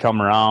 she'd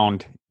come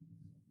around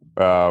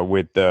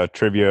with the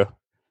trivia.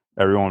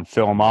 Everyone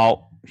fill them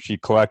out.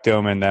 She'd collect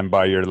them, and then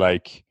by your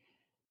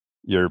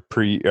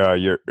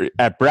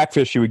at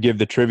breakfast, she would give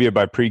the trivia.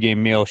 By pregame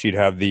meal, she'd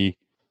have the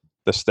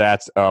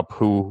stats up,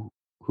 who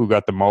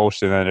got the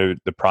most, and then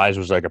the prize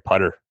was like a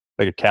putter,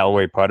 like a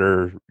Callaway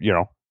putter. You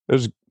know, it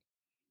was a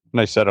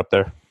nice setup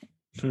there.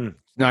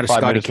 Not a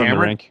Scotty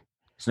Cameron.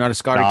 It's not a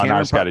Scotty Cameron.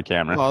 Not a Scotty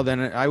Cameron. Well,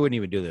 then I wouldn't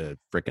even do the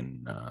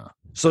freaking.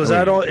 So is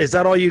that all? Is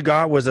that all you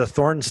got? Was a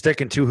Thornton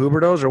stick and 2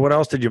 Hubertos, or what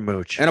else did you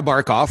mooch? And a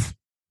Barkov, of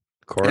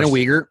course, and a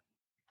Uyghur.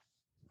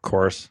 Of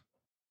course.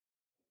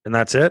 And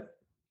that's it?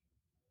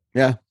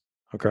 Yeah.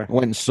 Okay. I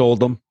went and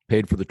sold them,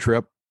 paid for the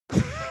trip.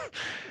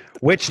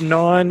 Which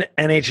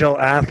non-NHL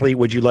athlete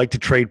would you like to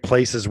trade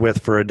places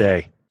with for a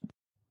day?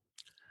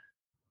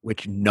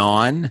 Which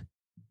non-NHL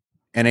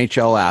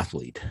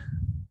athlete?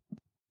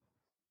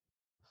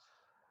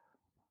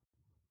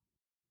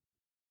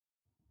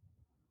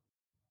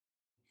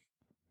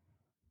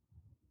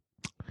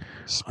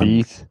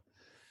 Spieth,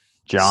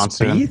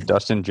 Johnson,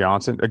 Dustin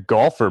Johnson, a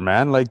golfer,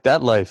 man, like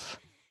that life.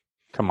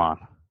 Come on.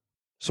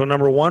 So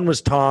number 1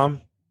 was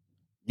Tom.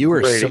 You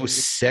were Brady. so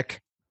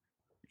sick.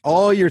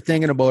 All you're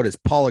thinking about is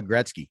Paul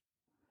Gretzky.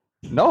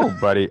 No,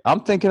 buddy. I'm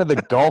thinking of the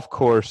golf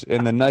course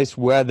and the nice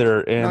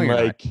weather and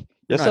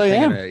Yes, Not I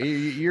thinking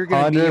am. you're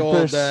going to be old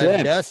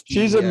 100%. Dusty.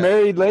 She's a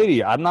married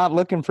lady. I'm not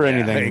looking for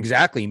anything.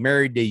 Exactly.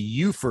 Married to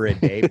you for a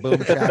day. Boom,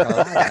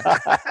 shakalaka.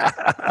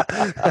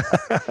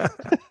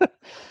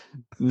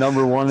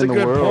 Number one That's in a the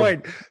good world.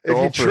 point.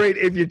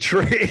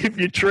 If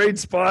you trade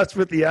spots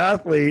with the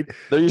athlete,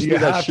 There do used to you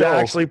be that have show. to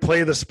actually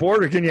play the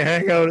sport, or can you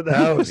hang out at the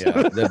house? Yeah,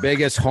 the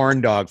biggest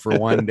horn dog for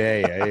one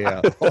day.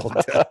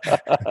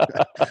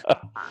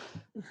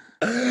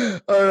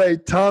 All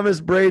right, Thomas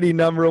Brady,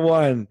 number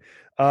 1.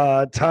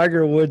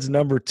 Tiger Woods,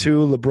 number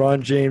 2.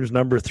 LeBron James,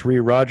 number 3.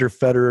 Roger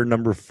Federer,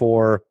 number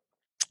 4.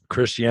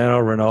 Cristiano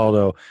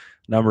Ronaldo,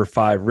 number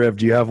 5. Riv,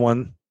 do you have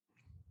one?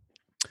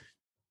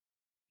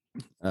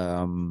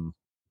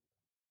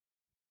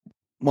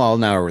 Well,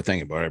 now we're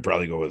thinking about it. I'd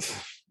probably go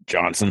with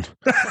Johnson.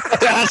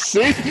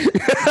 See?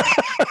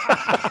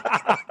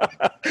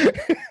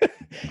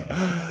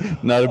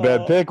 Not a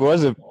bad pick,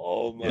 was it?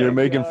 Oh my You're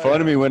making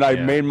fun of me when I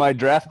made my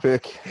draft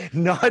pick.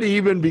 Not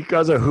even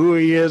because of who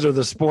he is or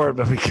the sport,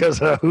 but because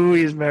of who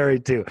he's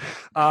married to.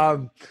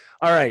 All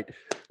right,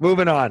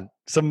 moving on.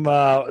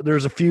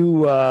 There's a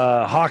few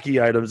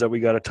hockey items that we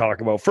got to talk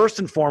about. First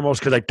and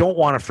foremost, because I don't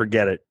want to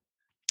forget it.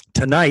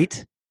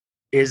 Tonight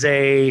is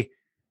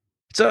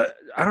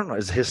I don't know,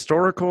 is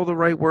historical the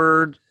right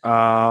word? It's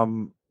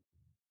an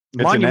end of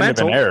an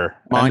Monumental. era.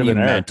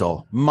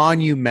 Monumental.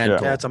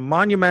 Yeah, it's a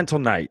monumental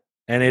night,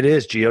 and it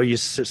is, Gio. You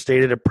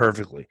stated it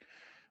perfectly.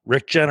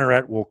 Rick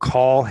Jeanneret will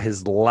call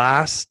his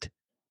last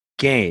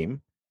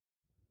game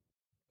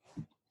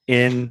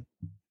in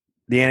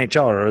the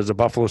NHL, or as a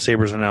Buffalo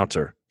Sabres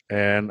announcer.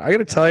 And I got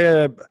to tell you,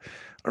 I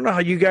don't know how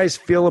you guys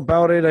feel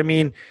about it. I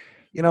mean,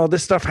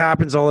 this stuff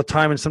happens all the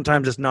time, and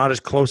sometimes it's not as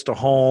close to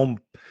home.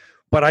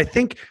 But I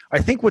think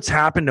what's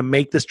happened to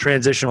make this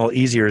transitional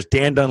easier is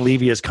Dan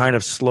Dunleavy has kind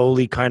of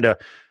slowly done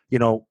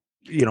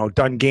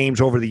games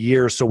over the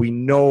years, so we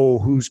know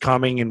who's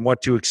coming and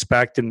what to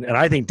expect. And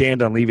I think Dan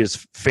Dunleavy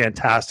is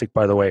fantastic,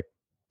 by the way.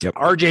 Yep.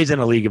 RJ's in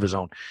a league of his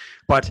own.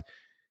 But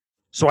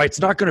so it's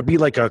not going to be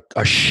like a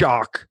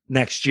shock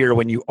next year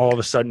when you all of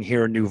a sudden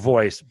hear a new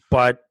voice.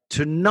 But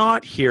to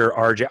not hear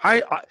RJ,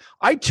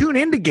 I tune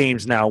into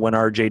games now when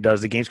RJ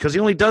does the games because he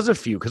only does a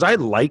few, because I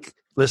like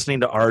listening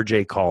to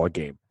RJ call a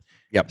game.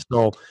 Yep.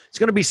 So it's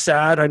going to be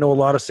sad. I know a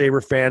lot of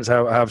Sabre fans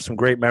have some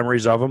great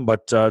memories of him,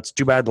 but it's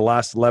too bad the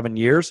last 11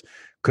 years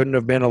couldn't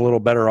have been a little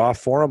better off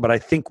for him. But I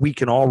think we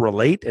can all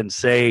relate and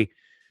say,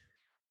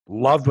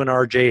 loved when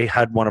RJ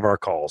had one of our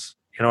calls.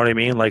 You know what I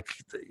mean? Like,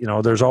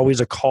 there's always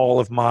a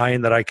call of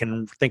mine that I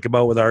can think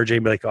about with RJ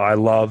and be like, oh, I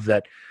love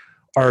that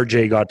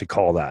RJ got to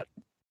call that.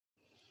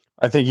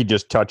 I think he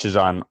just touches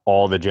on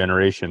all the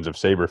generations of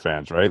Sabre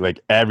fans, right?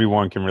 Like,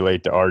 everyone can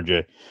relate to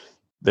RJ.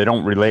 They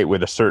don't relate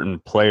with a certain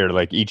player.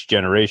 Like, each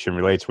generation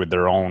relates with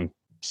their own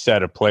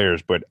set of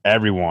players, but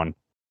everyone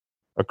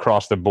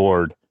across the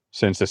board,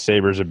 since the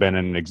Sabres have been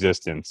in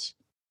existence,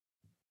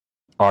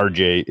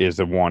 RJ is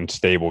the one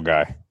stable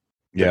guy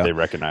that they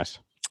recognize.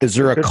 Is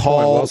there a Good call,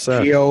 point. Well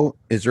said. Gio?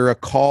 Is there a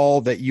call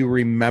that you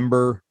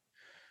remember,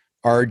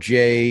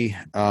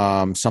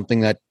 RJ, something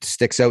that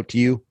sticks out to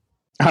you?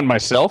 On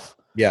myself?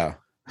 Yeah.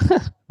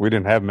 We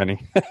didn't have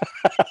many.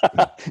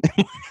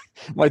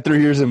 My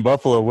 3 years in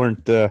Buffalo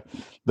weren't the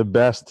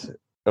best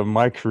of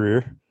my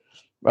career.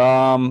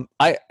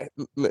 I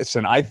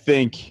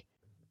think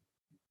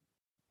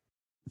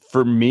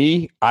for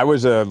me, I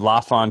was a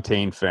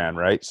LaFontaine fan,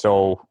 right?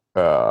 So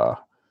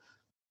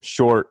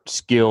short,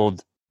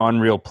 skilled,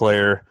 unreal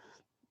player.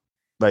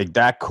 Like,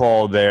 that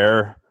call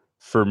there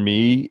for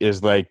me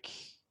is like,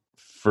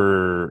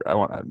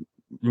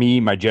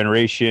 my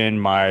generation,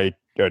 my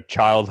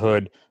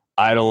childhood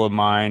idol of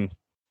mine.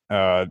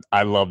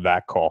 I love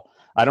that call.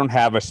 I don't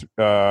have a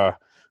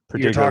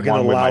particular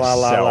one with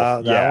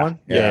myself. That one?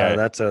 Yeah,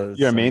 that's a.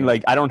 You know what I mean?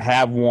 Like, I don't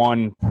have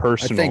one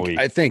personally.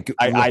 I think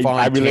I relate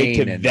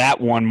to LaFontaine that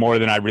one more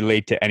than I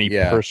relate to any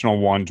personal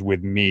ones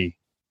with me.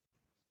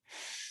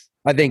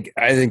 I think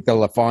the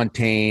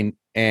LaFontaine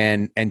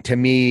and to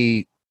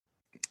me,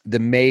 the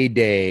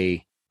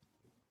Mayday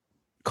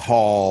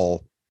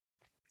call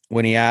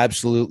when he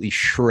absolutely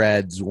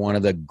shreds one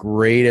of the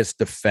greatest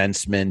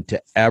defensemen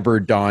to ever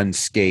don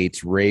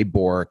skates, Ray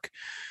Bourque,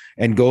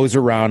 and goes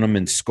around him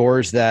and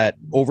scores that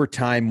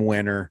overtime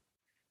winner.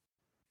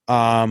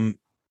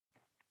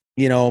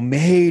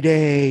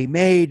 Mayday,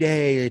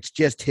 Mayday. It's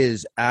just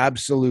his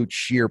absolute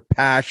sheer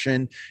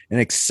passion and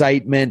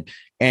excitement.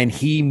 And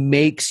he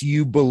makes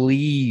you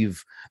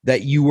believe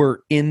that you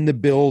were in the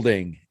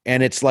building.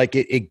 And it's like,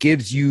 it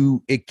gives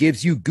you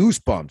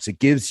goosebumps. It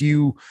gives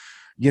you,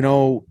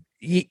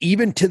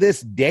 even to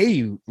this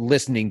day,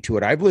 listening to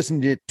it, I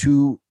listened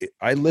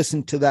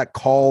to that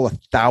call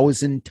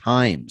 1,000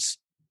 times.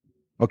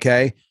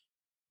 Okay.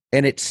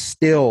 And it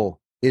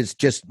still is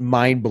just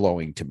mind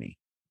blowing to me.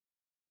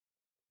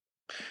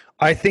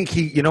 I think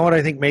what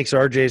I think makes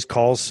RJ's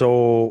calls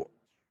so,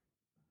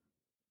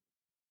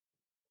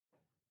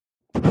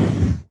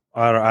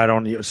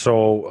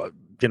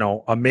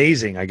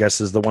 amazing, I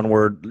guess is the one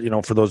word,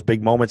 for those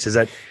big moments, is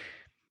that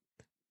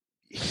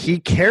he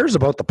cares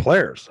about the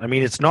players. I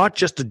mean, it's not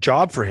just a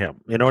job for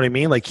him. You know what I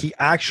mean? Like, he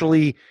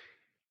actually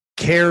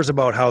cares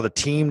about how the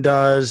team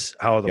does,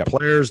 how the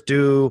players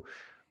do.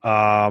 He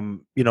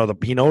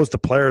knows the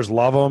players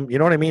love him. You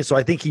know what I mean? So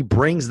I think he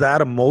brings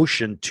that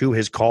emotion to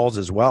his calls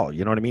as well.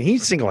 You know what I mean? He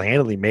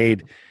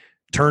single-handedly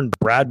turned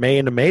Brad May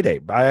into Mayday.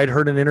 I had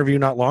heard an interview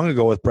not long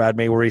ago with Brad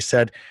May where he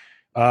said,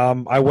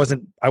 I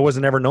wasn't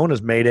ever known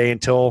as Mayday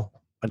until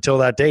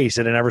that day. He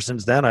said, and ever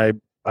since then, I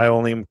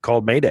only am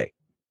called Mayday.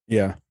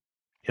 Yeah.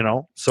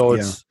 So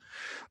it's,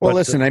 well,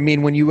 listen, I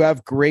mean, when you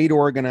have great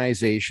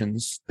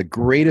organizations, the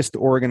greatest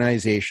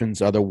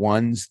organizations are the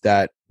ones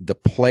that the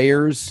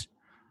players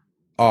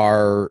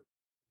are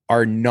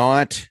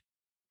not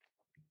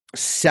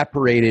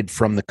separated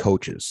from the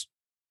coaches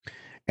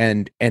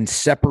and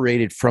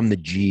separated from the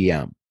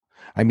GM.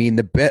 I mean,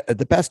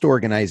 the best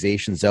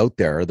organizations out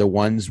there are the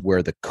ones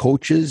where the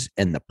coaches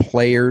and the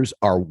players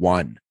are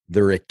one.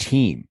 They're a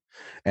team,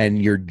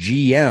 and your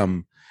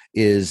GM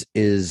is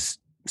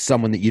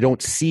someone that you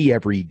don't see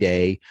every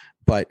day,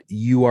 but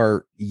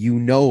you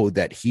know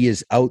that he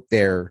is out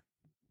there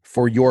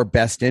for your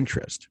best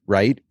interest,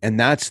 right? And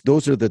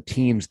those are the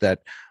teams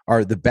that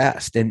are the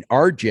best. And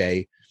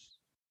RJ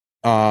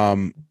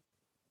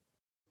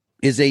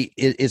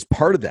is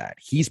part of that.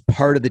 He's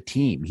part of the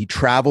team. He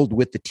traveled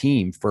with the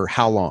team for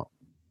how long?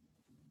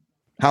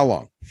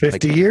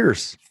 50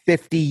 years.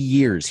 50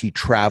 years he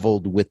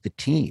traveled with the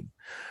team.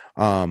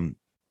 And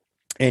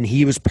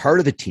he was part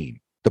of the team.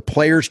 The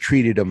players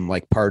treated him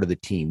like part of the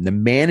team. The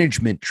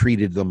management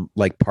treated them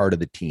like part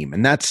of the team.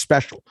 And that's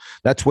special.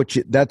 That's what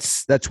you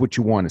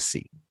want to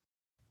see.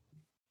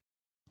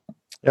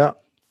 Yeah.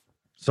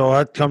 So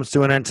that comes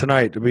to an end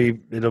tonight.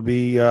 It'll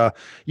be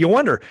you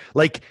wonder,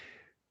 like,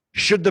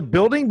 should the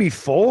building be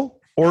full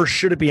or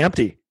should it be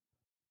empty?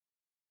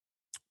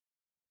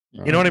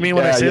 You know what I mean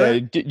when I say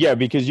that? Yeah,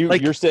 because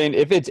you're saying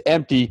if it's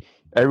empty,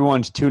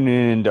 everyone's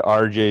tuning into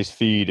RJ's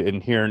feed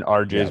and hearing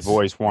RJ's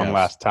voice one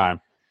last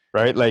time,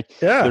 right? Like,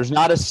 there's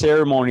not a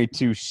ceremony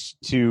to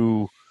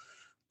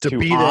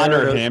be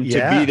honor him,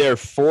 to be there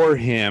for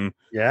him.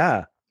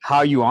 Yeah.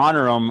 How you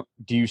honor him?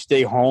 Do you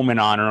stay home and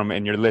honor him,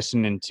 and you're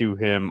listening to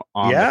him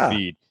on the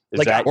feed? Is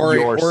like, that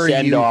your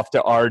send off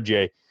to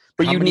RJ?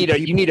 But you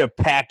need a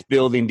packed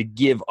building to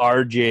give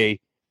RJ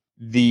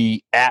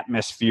the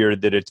atmosphere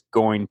that it's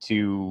going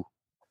to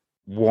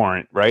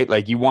warrant, right?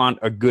 Like, you want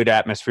a good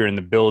atmosphere in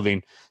the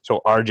building,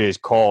 so RJ's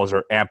calls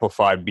are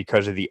amplified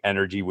because of the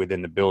energy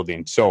within the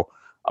building. So,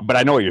 but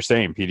I know what you're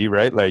saying, PD,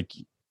 right? Like,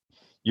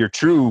 your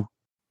true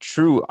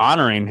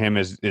honoring him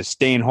is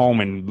staying home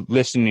and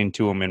listening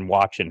to him and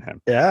watching him.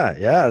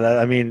 Yeah.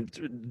 I mean,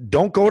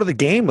 don't go to the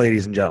game,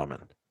 ladies and gentlemen.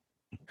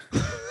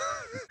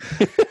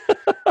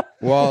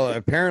 Well,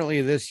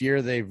 apparently this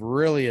year they've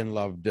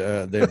loved listening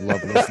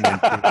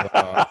to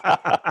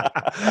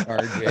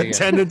RJ.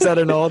 Attendance at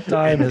an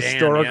all-time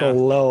historical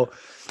low.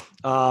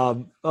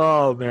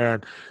 Oh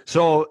man.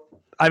 So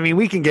I mean,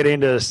 we can get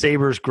into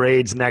Sabres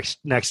grades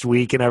next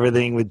week and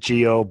everything with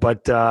Gio,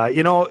 but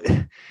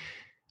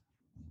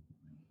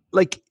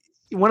like,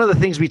 one of the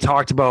things we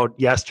talked about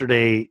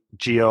yesterday,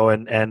 Gio,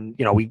 and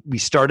we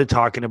started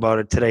talking about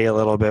it today a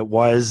little bit,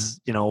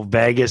 was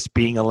Vegas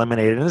being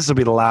eliminated. And this will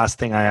be the last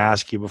thing I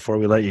ask you before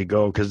we let you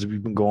go, because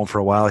we've been going for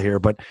a while here.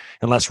 But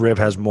unless Riv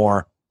has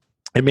more,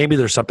 and maybe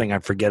there's something I'm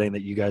forgetting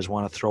that you guys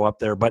want to throw up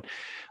there. But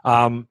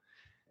I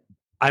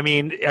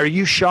mean, are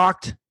you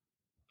shocked?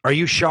 Are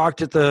you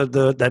shocked at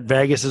that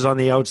Vegas is on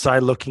the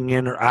outside looking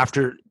in, or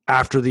after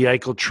the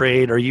Eichel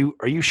trade? Are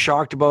you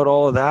shocked about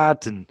all of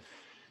that? And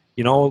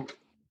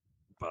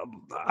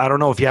I don't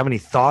know if you have any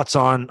thoughts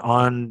on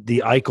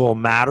the Eichel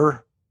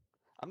matter.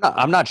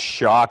 I'm not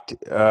shocked.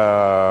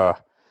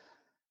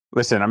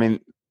 Listen, I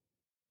mean,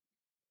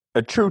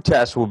 a true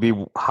test will be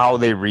how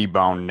they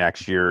rebound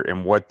next year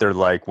and what they're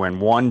like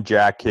when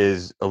Jack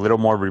is a little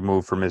more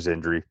removed from his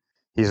injury.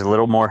 He's a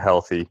little more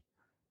healthy.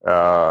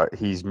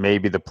 He's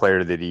maybe the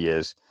player that he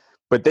is,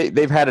 but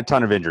they've had a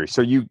ton of injuries.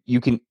 So you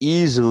can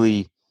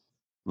easily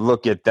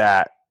look at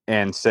that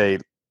and say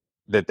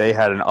that they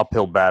had an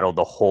uphill battle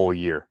the whole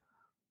year.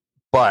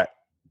 But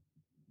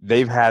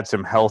they've had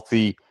some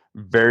healthy,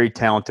 very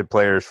talented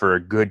players for a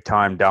good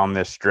time down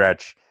this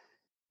stretch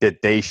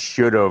that they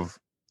should have,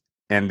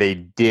 and they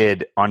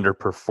did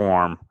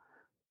underperform,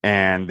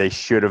 and they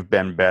should have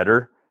been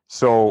better.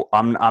 So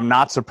I'm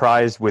not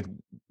surprised with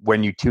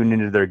when you tune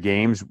into their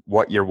games,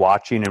 what you're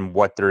watching and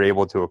what they're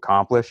able to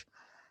accomplish.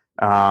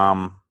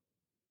 And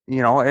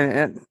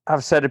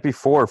I've said it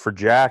before, for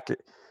Jack,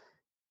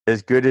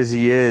 as good as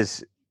he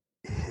is,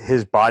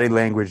 his body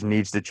language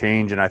needs to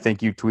change. And I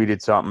think you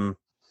tweeted something,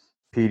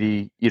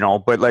 PD,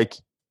 but like,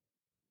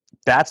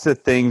 that's the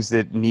things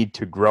that need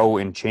to grow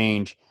and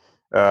change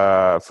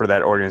for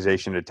that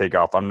organization to take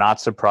off. I'm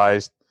not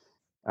surprised.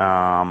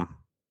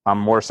 I'm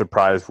more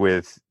surprised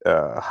with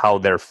how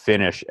their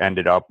finish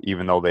ended up,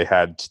 even though they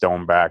had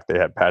Stone back, they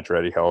had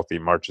Pacioretty healthy,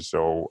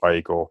 Marchessault,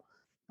 Eichel.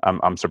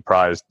 I'm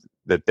surprised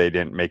that they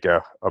didn't make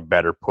a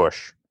better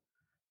push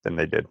than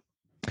they did.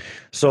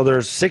 So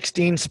there's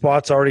 16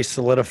 spots already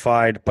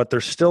solidified, but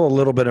there's still a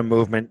little bit of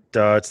movement.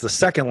 It's the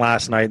second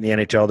last night in the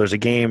NHL. There's a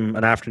game,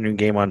 an afternoon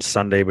game on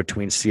Sunday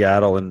between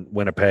Seattle and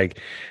Winnipeg.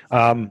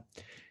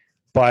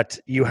 But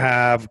you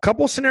have a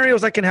couple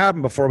scenarios that can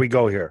happen before we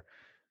go here.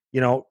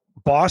 You know,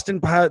 Boston,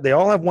 they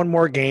all have one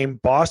more game.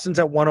 Boston's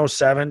at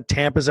 107.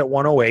 Tampa's at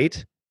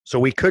 108. So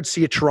we could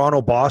see a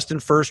Toronto-Boston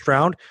first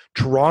round.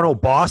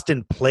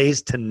 Toronto-Boston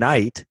plays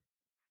tonight.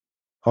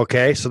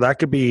 Okay, so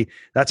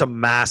that's a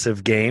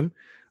massive game.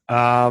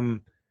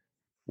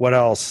 What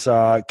else?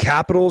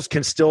 Capitals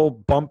can still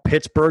bump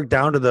Pittsburgh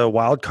down to the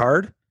wild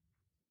card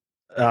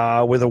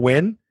with a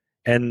win,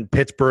 and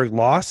Pittsburgh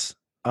loss.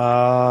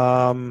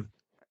 I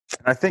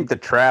think the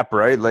trap,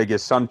 right? Like,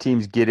 as some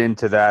teams get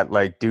into that,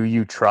 like, do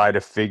you try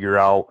to figure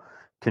out,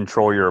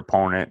 control your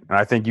opponent? And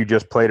I think you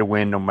just play to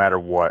win no matter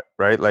what,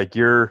 right? Like,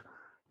 you're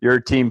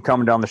a team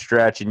coming down the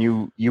stretch, and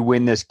you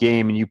win this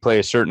game, and you play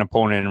a certain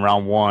opponent in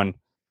round one,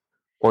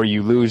 or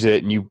you lose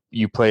it and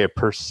you play a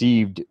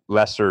perceived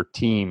lesser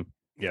team.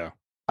 Yeah.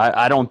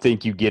 I don't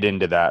think you get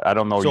into that. I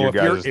don't know So your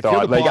guys'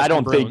 thought. Like, I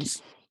don't think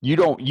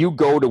you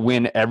go to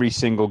win every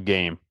single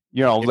game.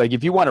 You know, like,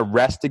 if you want to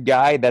rest a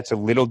guy, that's a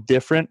little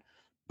different,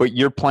 but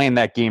you're playing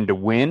that game to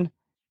win.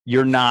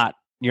 You're not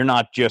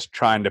just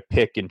trying to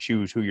pick and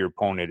choose who your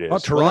opponent is.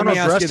 Well, Toronto's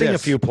resting a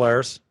few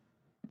players.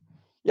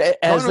 Yeah,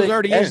 as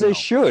they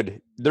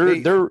should.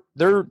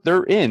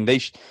 They're in.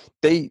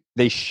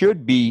 They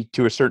should be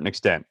to a certain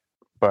extent.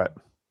 But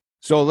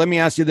so let me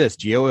ask you this,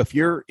 Gio.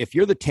 If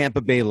you're the Tampa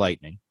Bay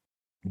Lightning,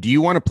 do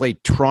you want to play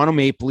Toronto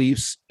Maple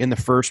Leafs in the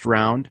first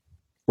round,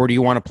 or do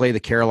you want to play the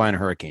Carolina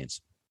Hurricanes?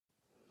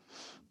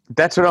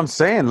 That's what I'm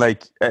saying.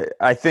 Like,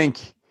 I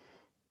think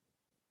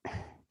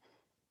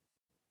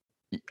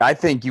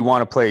you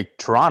want to play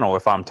Toronto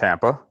if I'm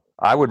Tampa.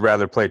 I would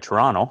rather play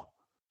Toronto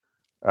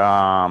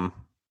than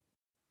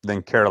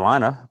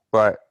Carolina.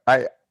 But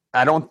I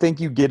don't think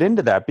you get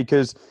into that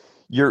because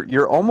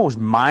you're almost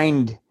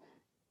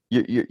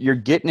You're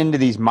getting into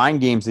these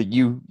mind games that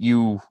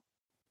you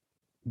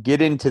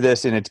get into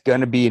this, and it's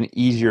going to be an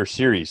easier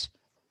series.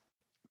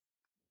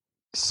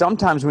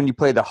 Sometimes when you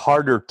play the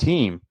harder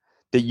team,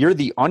 that you're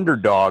the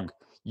underdog,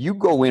 you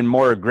go in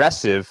more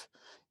aggressive.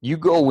 You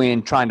go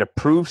in trying to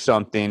prove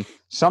something.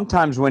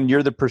 Sometimes when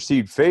you're the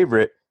perceived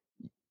favorite,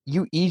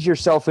 you ease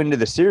yourself into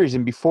the series,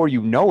 and before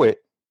you know it,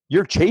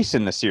 you're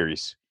chasing the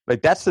series.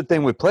 Like, that's the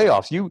thing with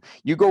playoffs.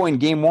 You go in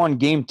game one,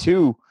 game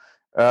two,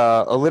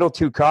 a little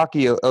too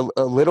cocky, a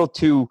little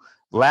too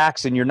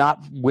lax, and you're not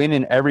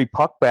winning every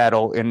puck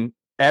battle, and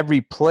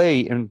every play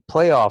in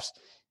playoffs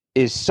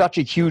is such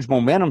a huge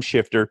momentum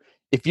shifter.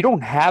 If you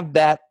don't have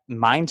that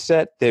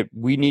mindset that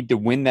we need to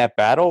win that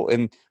battle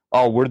and,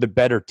 we're the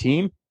better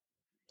team,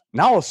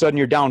 now all of a sudden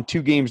you're down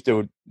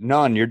 2-0,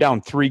 you're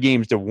down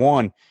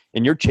 3-1,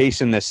 and you're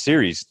chasing this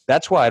series.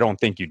 That's why I don't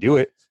think you do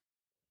it.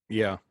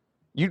 Yeah.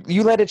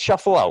 You let it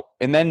shuffle out,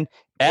 and then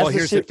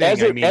as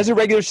the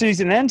regular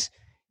season ends,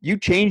 you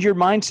change your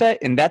mindset,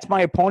 and that's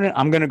my opponent.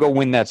 I'm going to go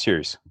win that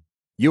series.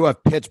 You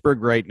have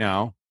Pittsburgh right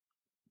now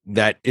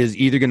that is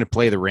either going to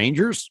play the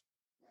Rangers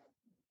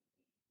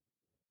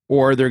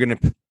or they're going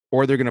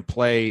to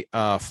play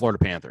Florida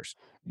Panthers.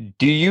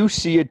 Do you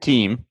see a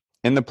team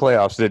in the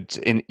playoffs that's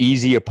an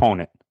easy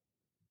opponent?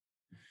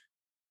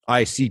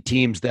 I see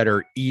teams that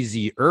are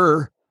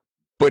easier,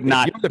 but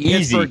not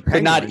easy.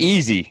 But not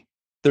easy.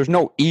 There's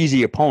no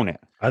easy opponent.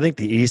 I think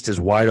the East is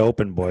wide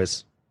open,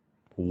 boys.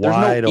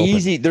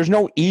 There's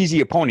no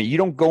easy opponent. You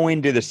don't go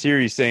into the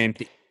series saying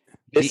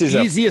this is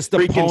easiest a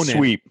freaking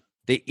sweep.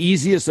 The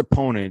easiest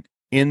opponent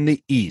in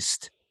the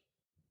East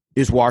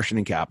is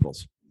Washington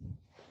Capitals.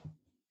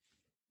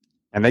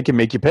 And they can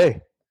make you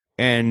pay.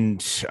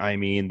 And I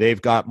mean,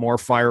 they've got more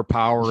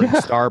firepower and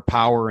star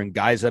power and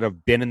guys that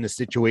have been in the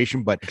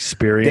situation, but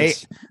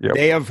experience.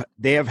 They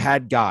have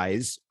had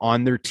guys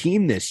on their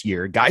team this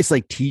year. Guys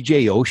like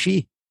TJ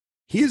Oshie,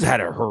 he's had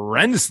a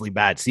horrendously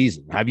bad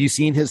season. Have you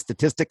seen his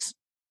statistics?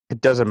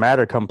 It doesn't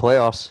matter come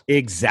playoffs.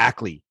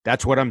 Exactly.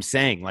 That's what I'm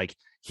saying. Like,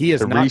 he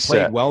has not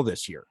played well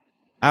this year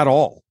at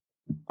all.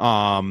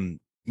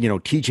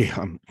 TJ,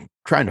 I'm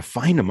trying to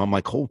find him. I'm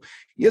like,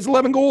 he has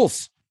 11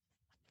 goals.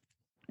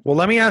 Well,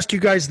 let me ask you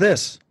guys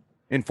this.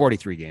 In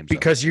 43 games.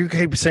 Because you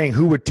keep saying,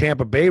 who would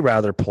Tampa Bay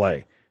rather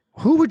play?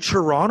 Who would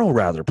Toronto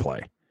rather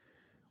play?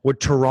 Would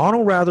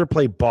Toronto rather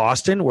play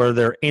Boston, where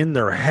they're in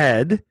their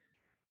head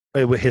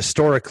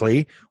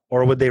historically,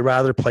 or would they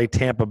rather play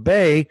Tampa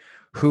Bay,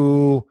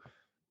 who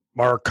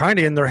are kind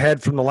of in their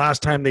head from the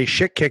last time they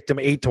shit-kicked them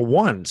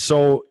 8-1?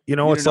 So, it's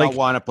like... You do not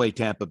want to play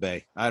Tampa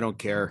Bay. I don't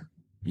care.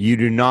 You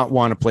do not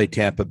want to play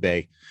Tampa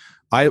Bay.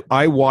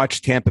 I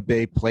watched Tampa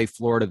Bay play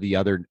Florida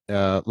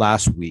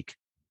last week,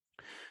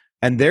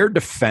 and their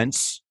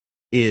defense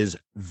is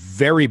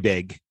very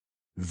big,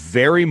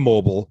 very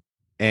mobile,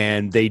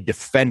 and they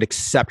defend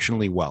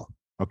exceptionally well.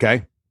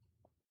 Okay.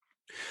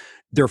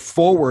 Their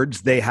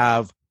forwards, they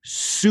have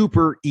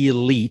super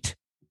elite,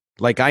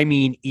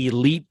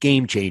 elite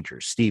game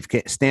changers, Steve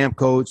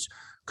Stamkos,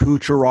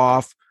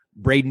 Kucherov,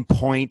 Braden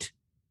Point,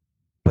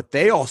 but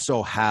they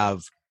also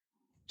have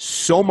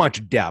so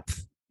much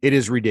depth. It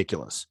is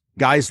ridiculous.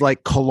 Guys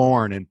like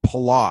Killorn and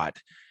Palat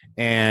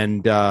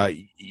and,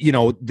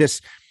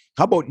 this.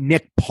 How about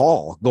Nick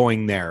Paul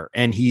going there?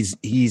 And he's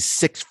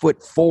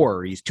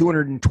 6'4". He's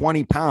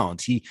 220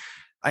 pounds.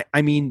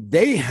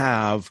 They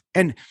have,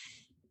 and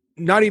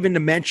not even to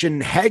mention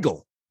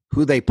Hagel,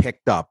 who they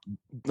picked up.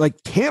 Like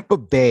Tampa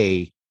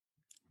Bay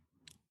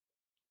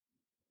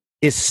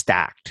is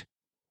stacked.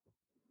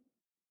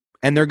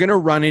 And they're going to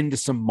run into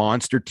some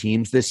monster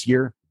teams this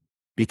year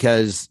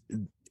because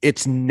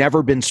it's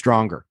never been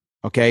stronger.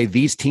 Okay.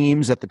 These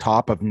teams at the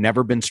top have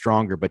never been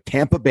stronger, but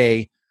Tampa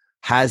Bay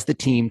has the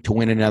team to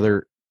win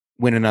another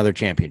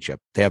championship.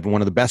 They have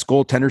one of the best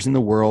goaltenders in the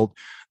world.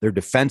 Their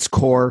defense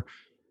core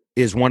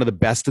is one of the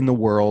best in the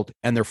world,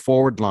 and their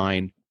forward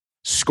line,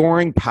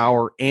 scoring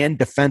power and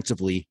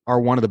defensively, are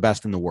one of the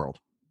best in the world.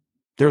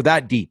 They're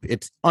that deep.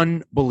 It's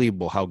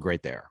unbelievable how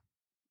great they are.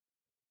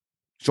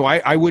 So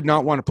I would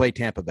not want to play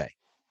Tampa Bay.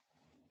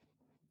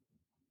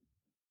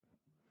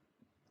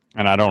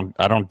 And I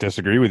don't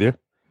disagree with you.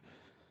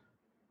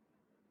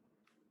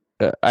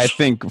 I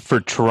think for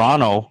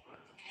Toronto,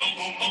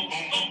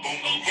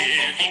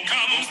 Here he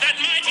comes, that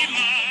mighty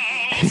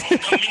mouse,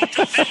 coming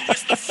to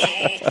vanquish the foe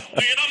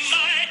with a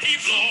mighty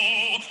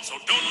blow. So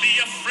don't be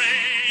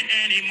afraid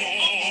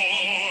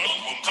anymore,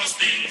 'cause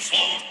things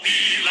won't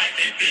be like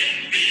they've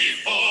been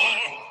before.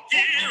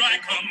 Here I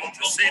come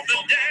to save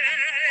the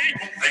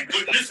day. Thank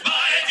goodness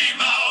Mighty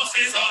Mouse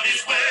is on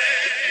his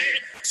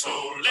way. So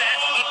let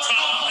the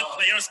trumpet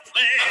players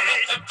play,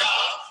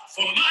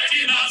 for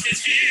Mighty Mouse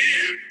is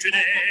here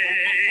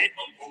today.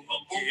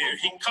 Here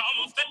he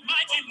comes, that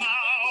mighty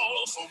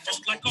mouse,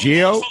 just like a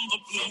Gio? mouse from the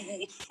blue,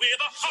 with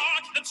a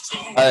heart that's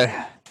true.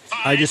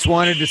 I just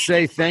wanted to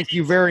say thank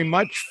you very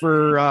much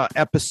for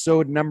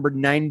episode number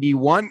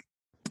 91.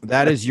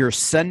 That is your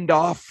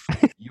send-off.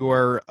 You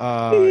are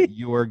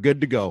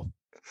good to go.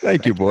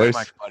 thank you, boys.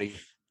 Very much, buddy.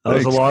 That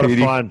was Thanks, a lot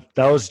Petey. of fun.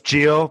 That was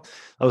Gio.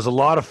 That was a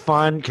lot of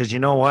fun because you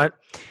know what?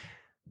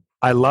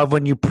 I love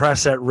when you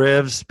press at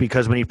Rivs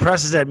because when he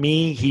presses at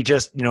me, he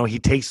just, he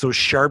takes those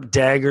sharp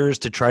daggers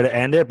to try to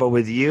end it. But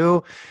with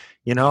you,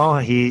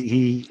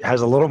 he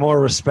has a little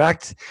more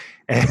respect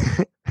and,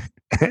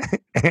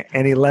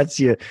 and he lets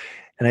you.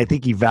 And I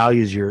think he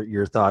values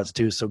your thoughts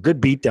too. So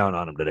good beat down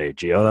on him today,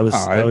 Gio.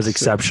 That was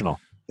exceptional.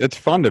 It's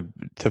fun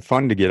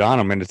to get on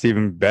him, and it's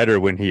even better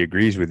when he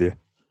agrees with you.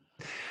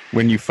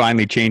 When you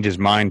finally change his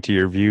mind to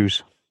your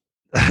views.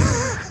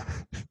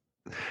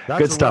 That's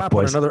Good a stuff, wrap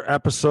on boys. Another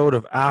episode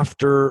of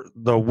After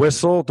the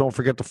Whistle. Don't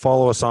forget to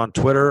follow us on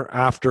Twitter,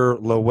 After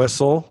the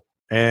Whistle,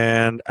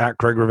 and at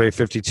Craig Rivet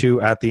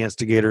 52, at the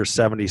Instigator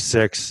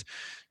 76.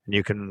 And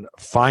you can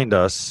find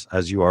us,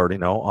 as you already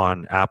know,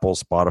 on Apple,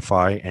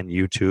 Spotify, and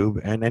YouTube,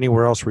 and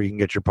anywhere else where you can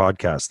get your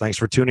podcasts. Thanks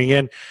for tuning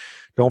in.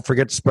 Don't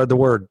forget to spread the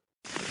word.